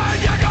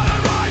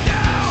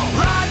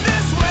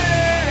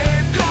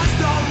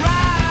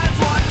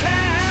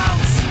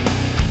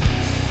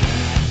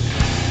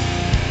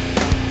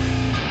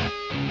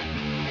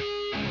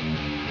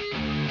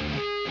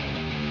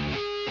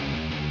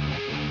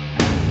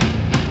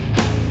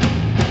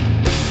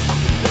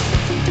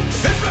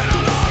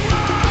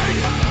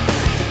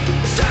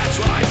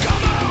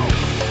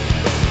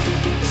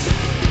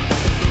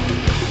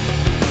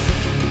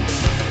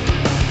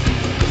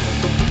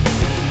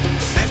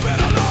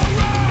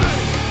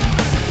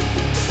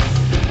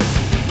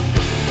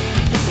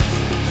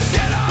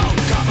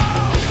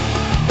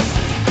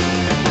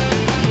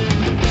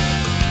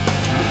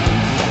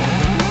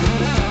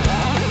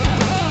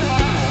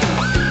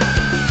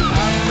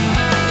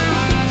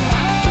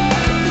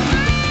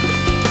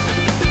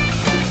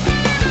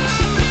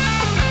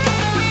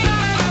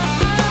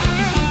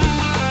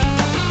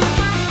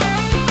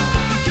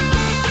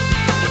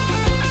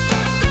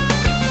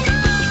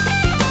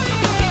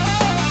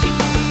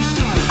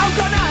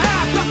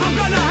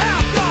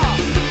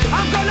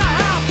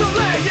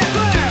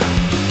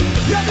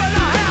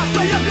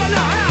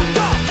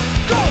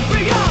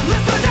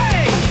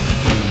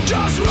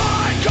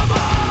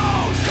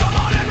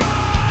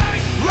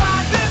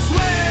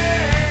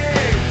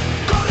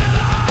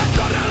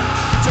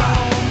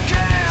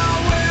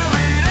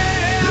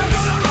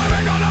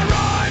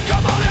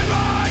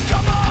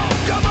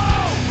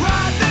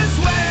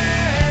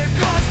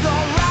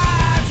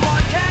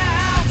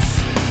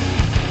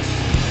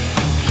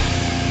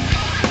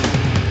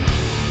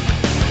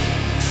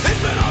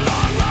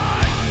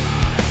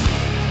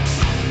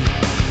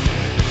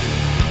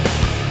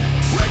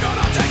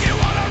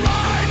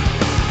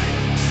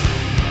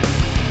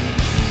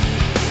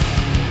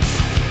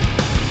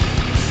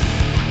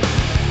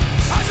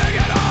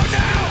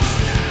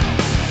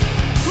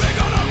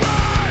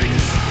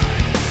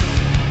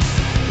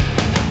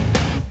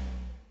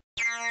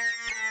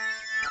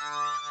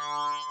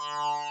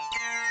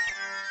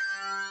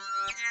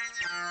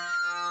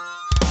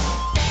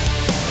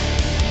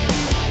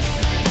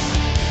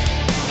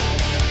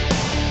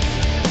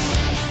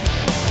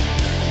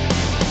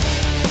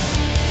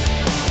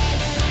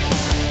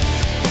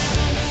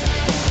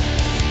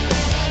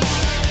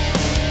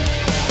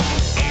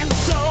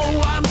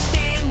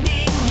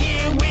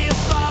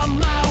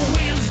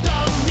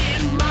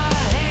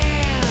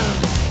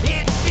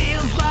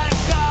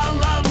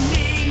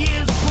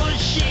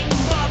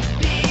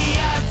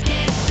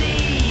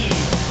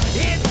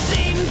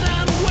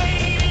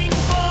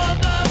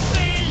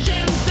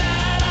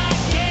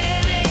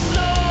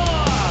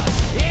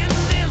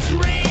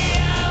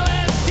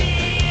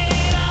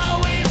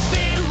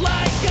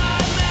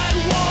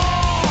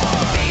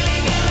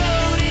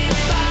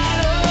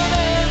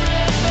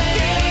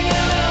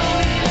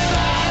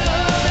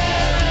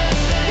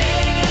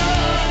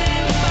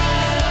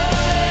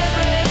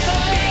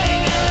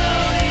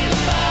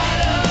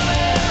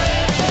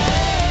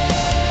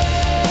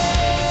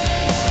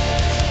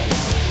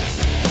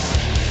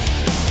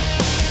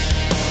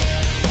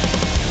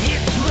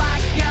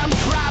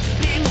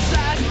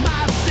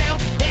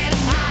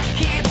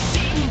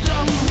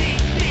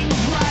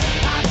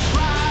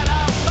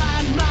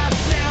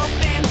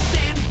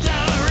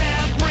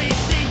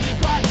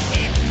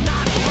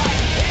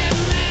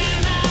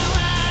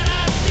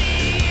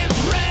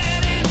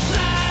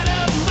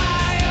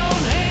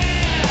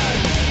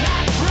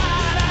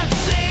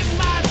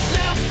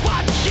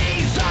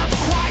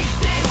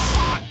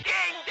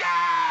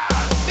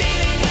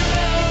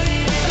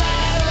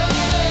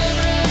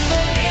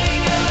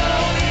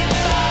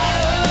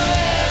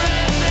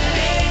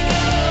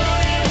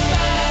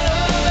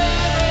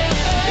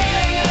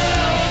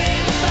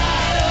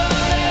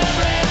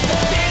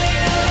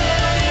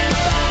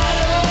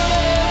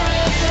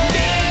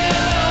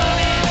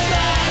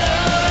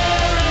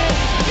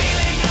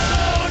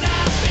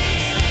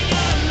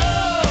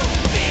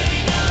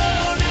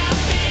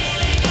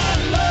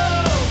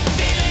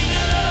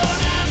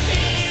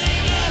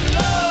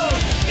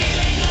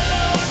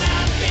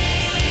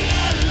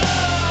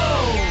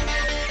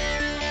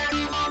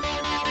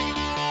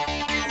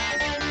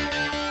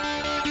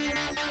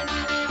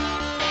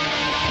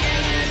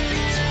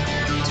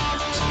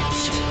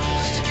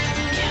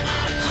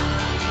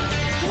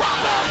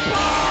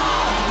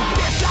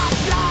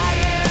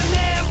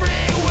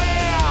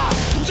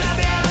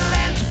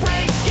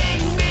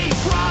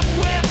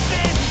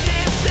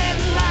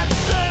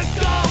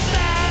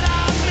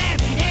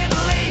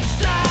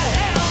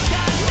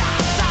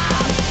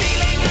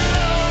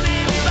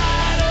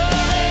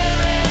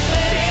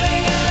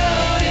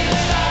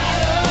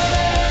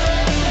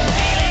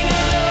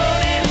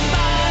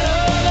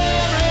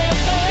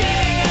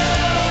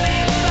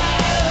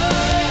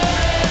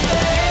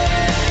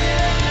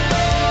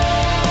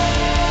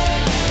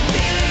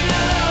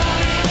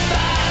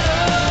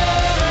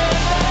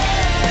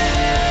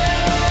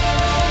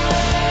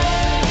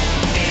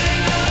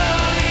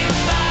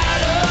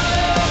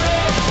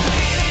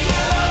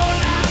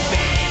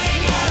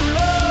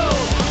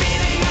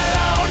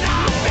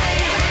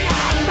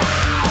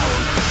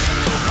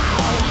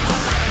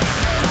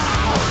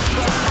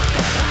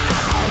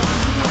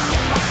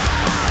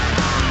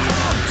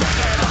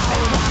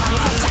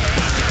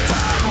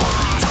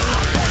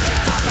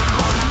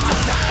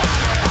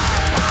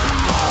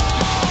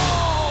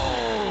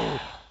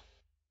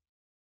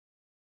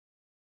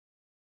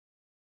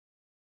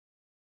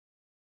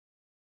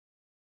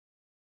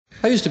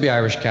I used to be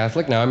Irish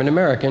Catholic. Now I'm an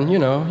American. You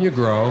know, you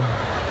grow.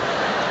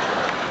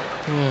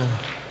 Yeah.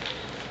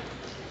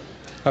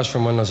 I was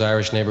from one of those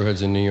Irish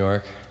neighborhoods in New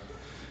York.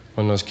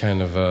 One of those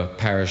kind of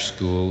parish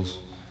schools.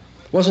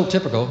 Wasn't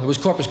typical. It was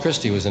Corpus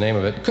Christi was the name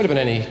of it. Could have been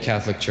any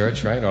Catholic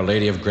church, right? Our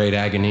Lady of Great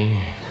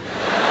Agony.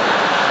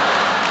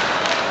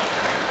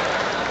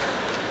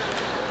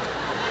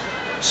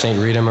 St.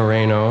 Rita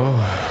Moreno.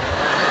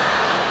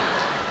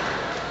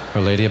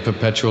 Our Lady of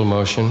Perpetual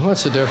Motion.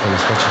 What's the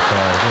difference? What you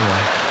call it, you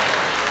know.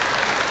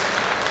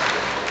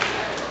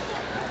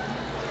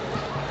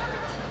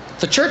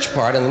 The church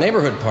part and the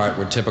neighborhood part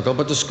were typical,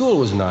 but the school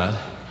was not.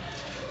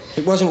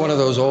 It wasn't one of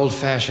those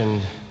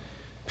old-fashioned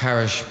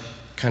parish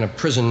kind of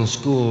prison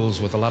schools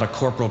with a lot of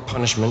corporal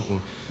punishment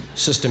and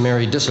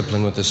systemary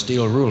discipline with the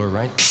steel ruler,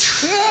 right?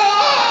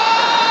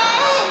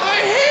 Oh, my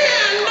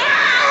hand!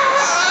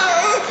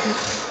 Ah!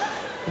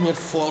 And you'd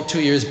fall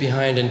 2 years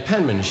behind in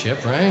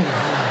penmanship, right?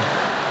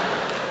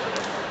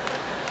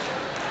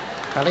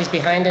 Well, he's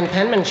behind in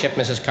penmanship,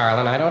 Mrs.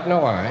 Carlin. I don't know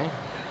why.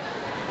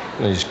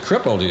 Well, he's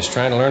crippled. He's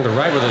trying to learn to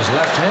write with his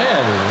left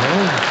hand, you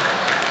know?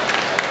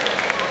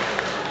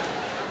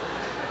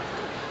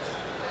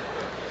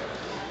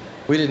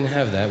 We didn't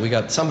have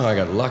that. Somehow I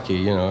got lucky,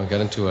 you know,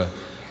 got into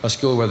a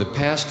school where the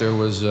pastor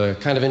was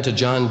kind of into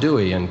John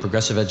Dewey and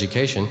progressive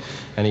education,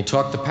 and he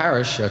talked the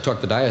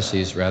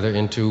diocese,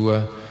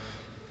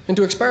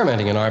 into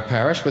experimenting in our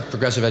parish with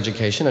progressive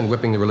education and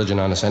whipping the religion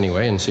on us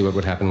anyway and see what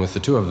would happen with the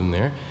two of them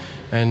there.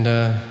 And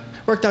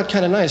worked out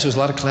kind of nice. There was a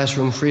lot of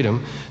classroom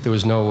freedom. There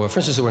was no, for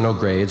instance, there were no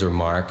grades or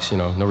marks, you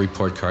know, no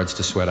report cards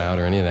to sweat out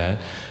or any of that.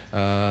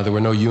 There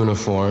were no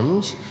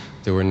uniforms.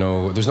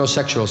 There's no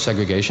sexual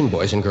segregation,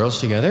 boys and girls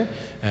together,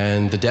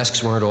 and the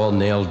desks weren't all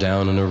nailed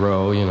down in a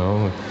row, you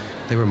know.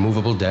 They were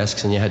movable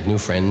desks, and you had new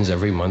friends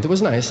every month. It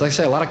was nice. Like I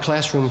say, a lot of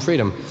classroom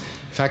freedom.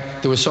 In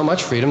fact, there was so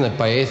much freedom that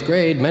by 8th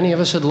grade, many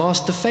of us had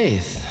lost the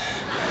faith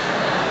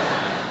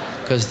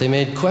because they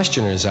made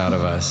questioners out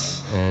of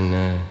us, and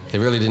they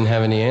really didn't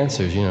have any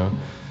answers, you know.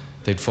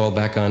 They'd fall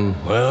back on,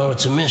 well,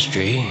 it's a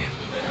mystery.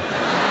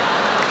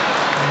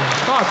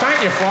 Oh,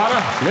 thank you,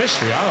 Father.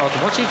 Mystery? I don't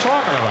know. What's he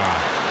talking about?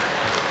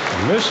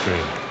 Mystery.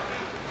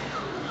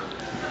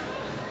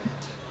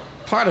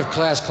 Part of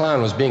Class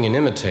Clown was being an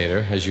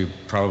imitator, as you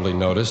probably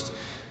noticed,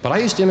 but I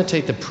used to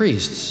imitate the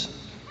priests,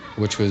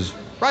 which was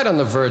right on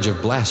the verge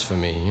of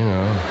blasphemy, you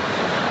know.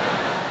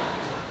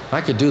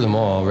 I could do them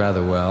all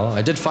rather well.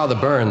 I did Father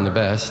Byrne the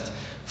best.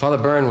 Father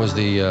Byrne was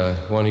the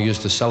one who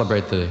used to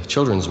celebrate the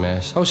children's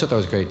mass. I always thought that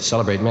was great, to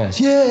celebrate mass.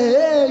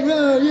 Yeah,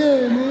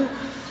 man.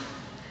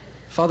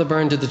 Father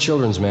Byrne did the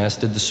children's mass,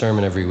 did the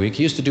sermon every week.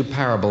 He used to do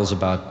parables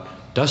about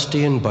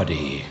Dusty and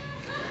Buddy.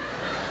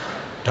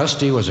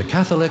 Dusty was a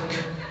Catholic,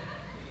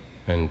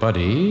 and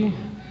Buddy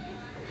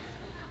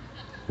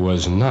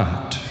was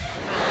not.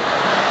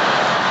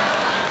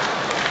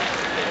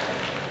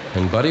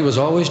 And Buddy was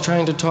always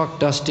trying to talk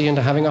Dusty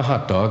into having a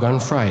hot dog on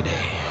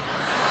Friday.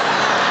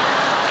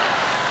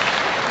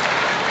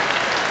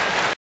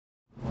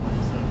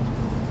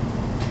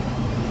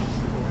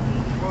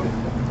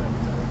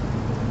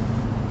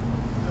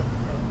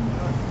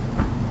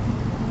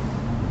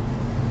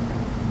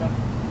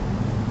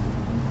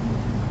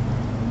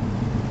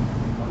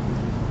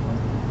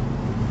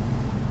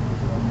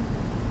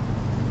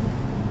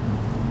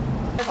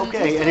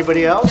 Okay,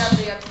 anybody else?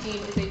 Jeffrey Epstein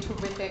is a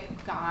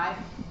terrific guy.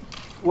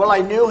 Well, I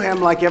knew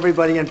him like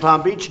everybody in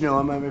Palm Beach knew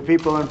him. I mean,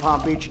 people in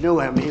Palm Beach knew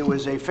him. He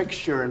was a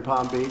fixture in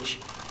Palm Beach.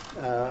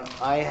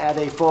 I had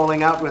a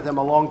falling out with him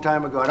a long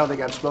time ago. I don't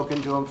think I've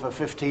spoken to him for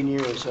 15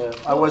 years.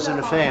 I wasn't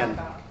a fan.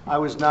 I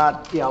was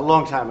not, a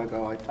long time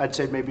ago. I'd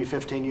say maybe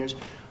 15 years.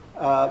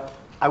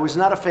 I was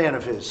not a fan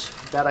of his.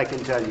 That I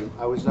can tell you.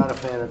 I was not a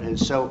fan of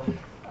his. So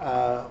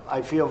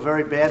I feel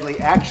very badly,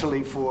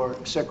 actually, for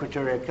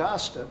Secretary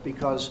Acosta,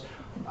 because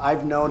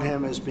I've known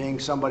him as being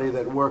somebody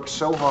that works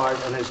so hard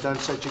and has done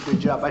such a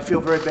good job. I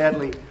feel very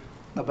badly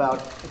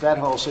about that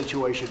whole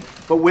situation.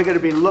 But we're going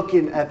to be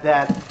looking at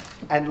that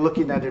and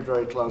looking at it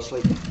very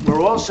closely.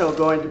 We're also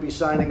going to be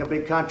signing a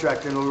big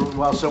contract in a little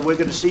while, so we're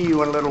going to see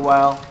you in a little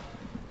while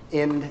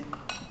in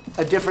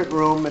a different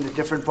room in a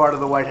different part of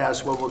the White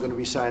House where we're going to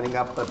be signing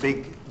up a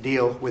big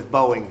deal with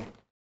Boeing.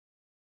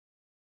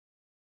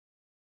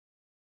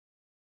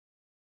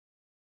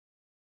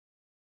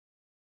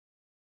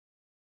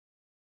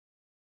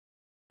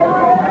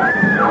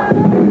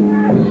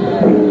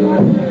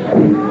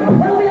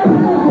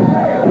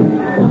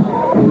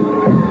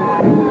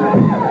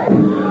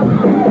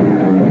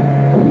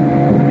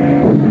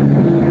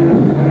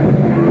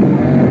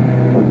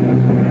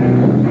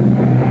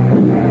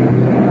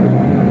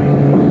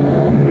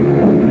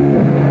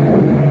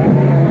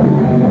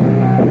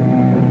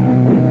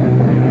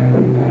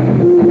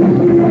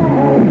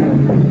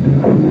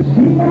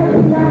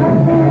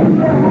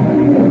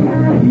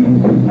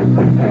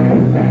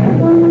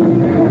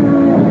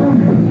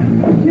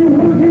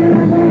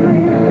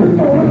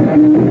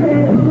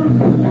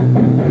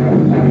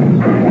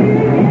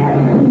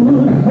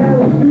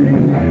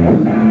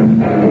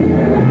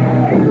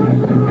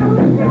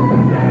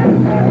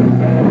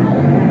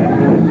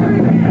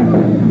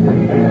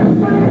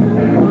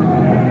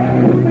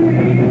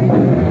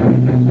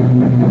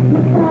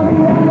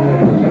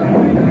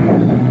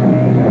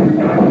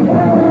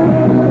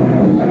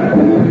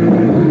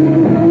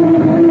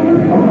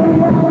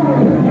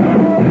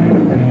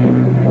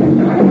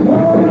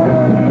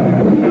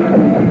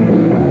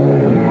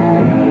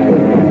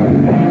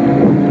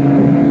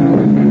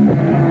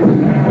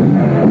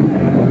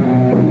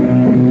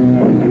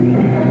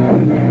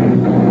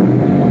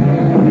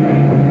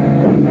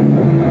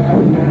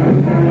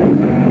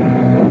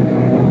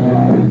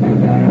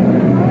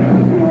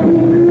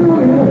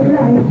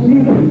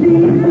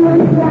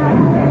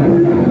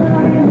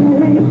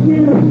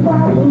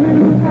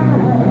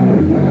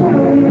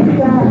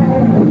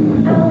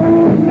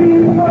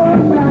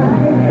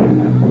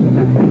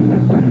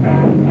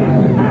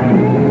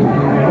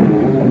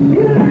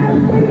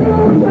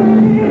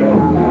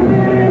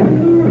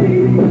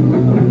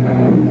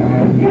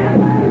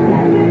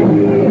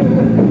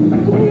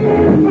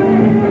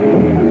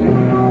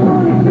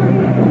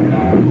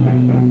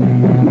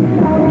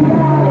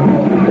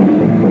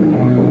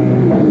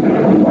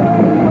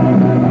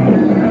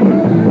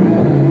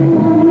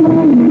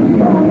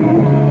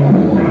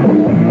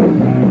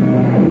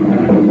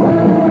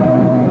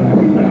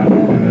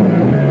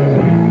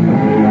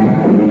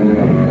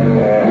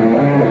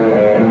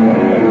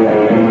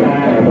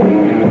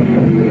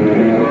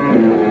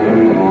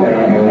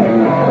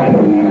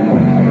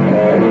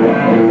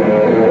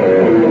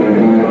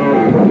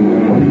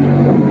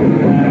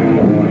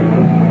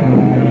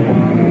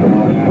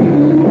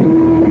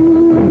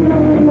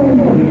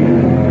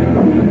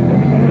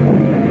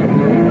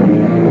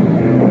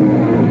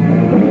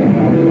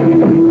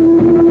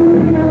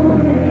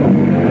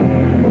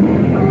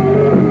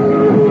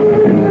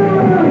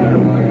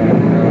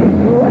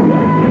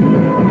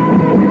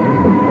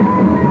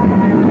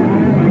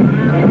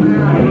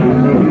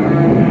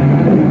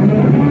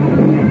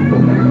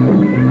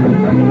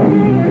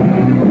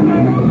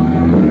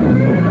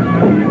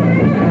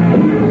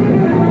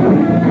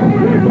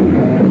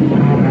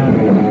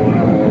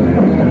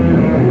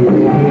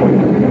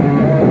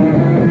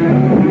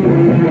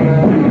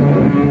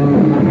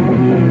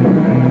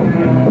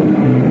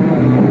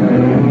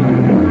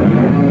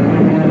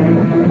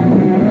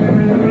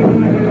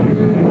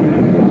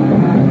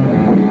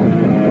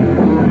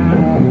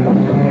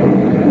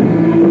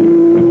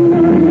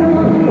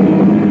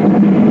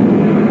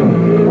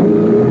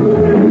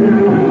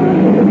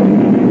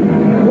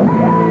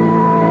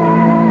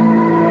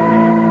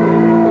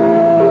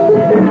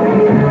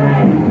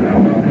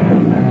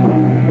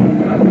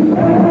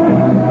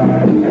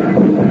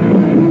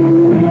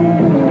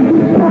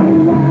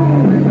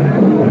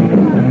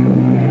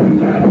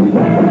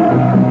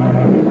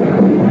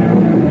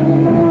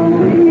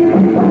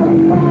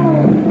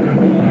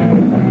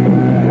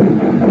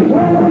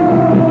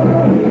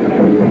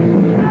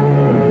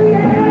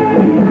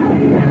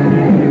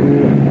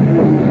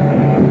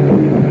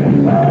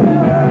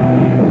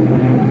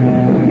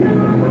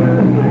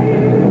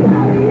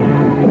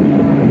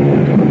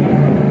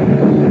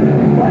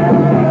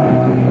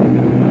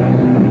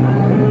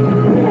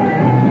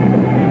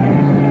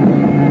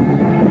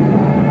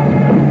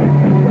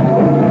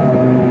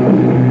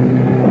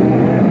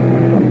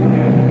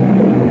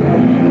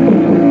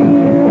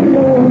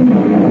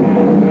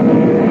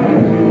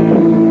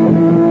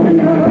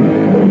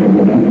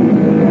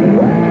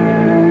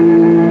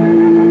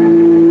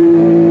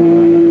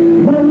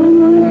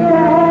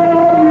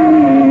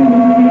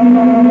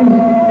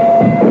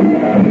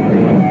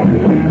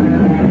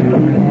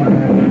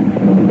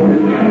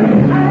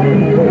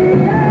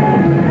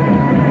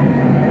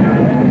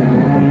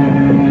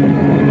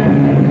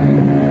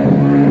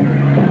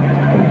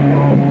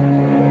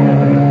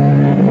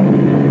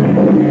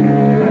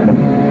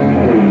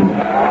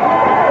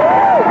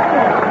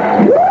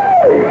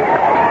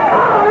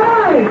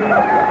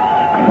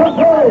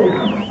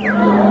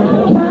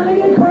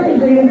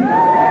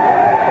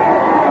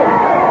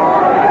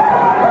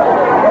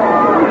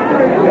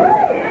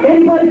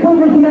 Anybody come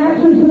for some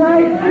action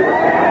tonight?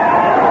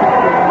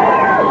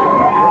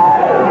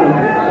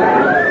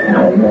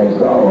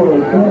 That's all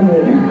of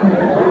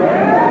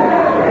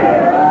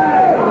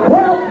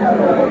Well,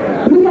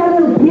 we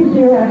got a little piece of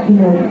your action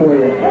note for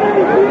you.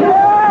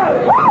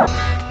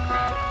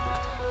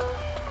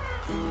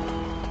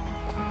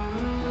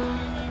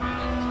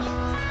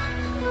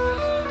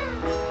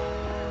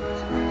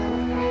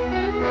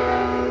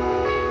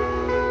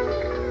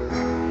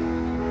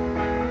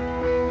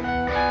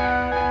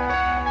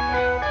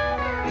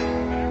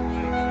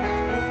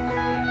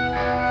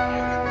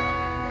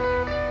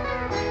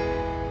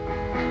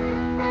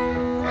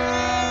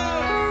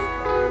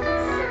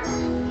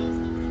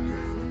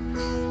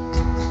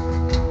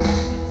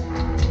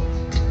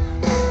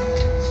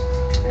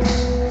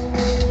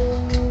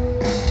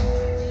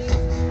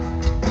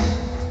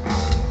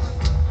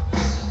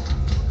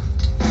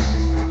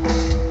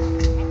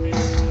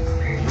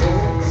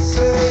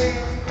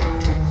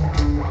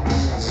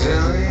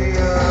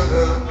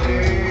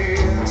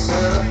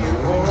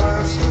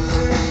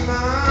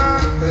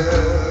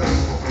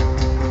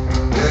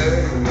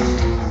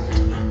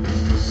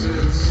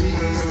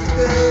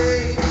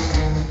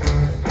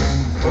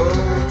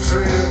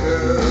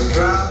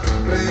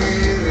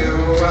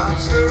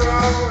 Watch the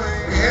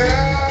rolling,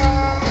 yeah.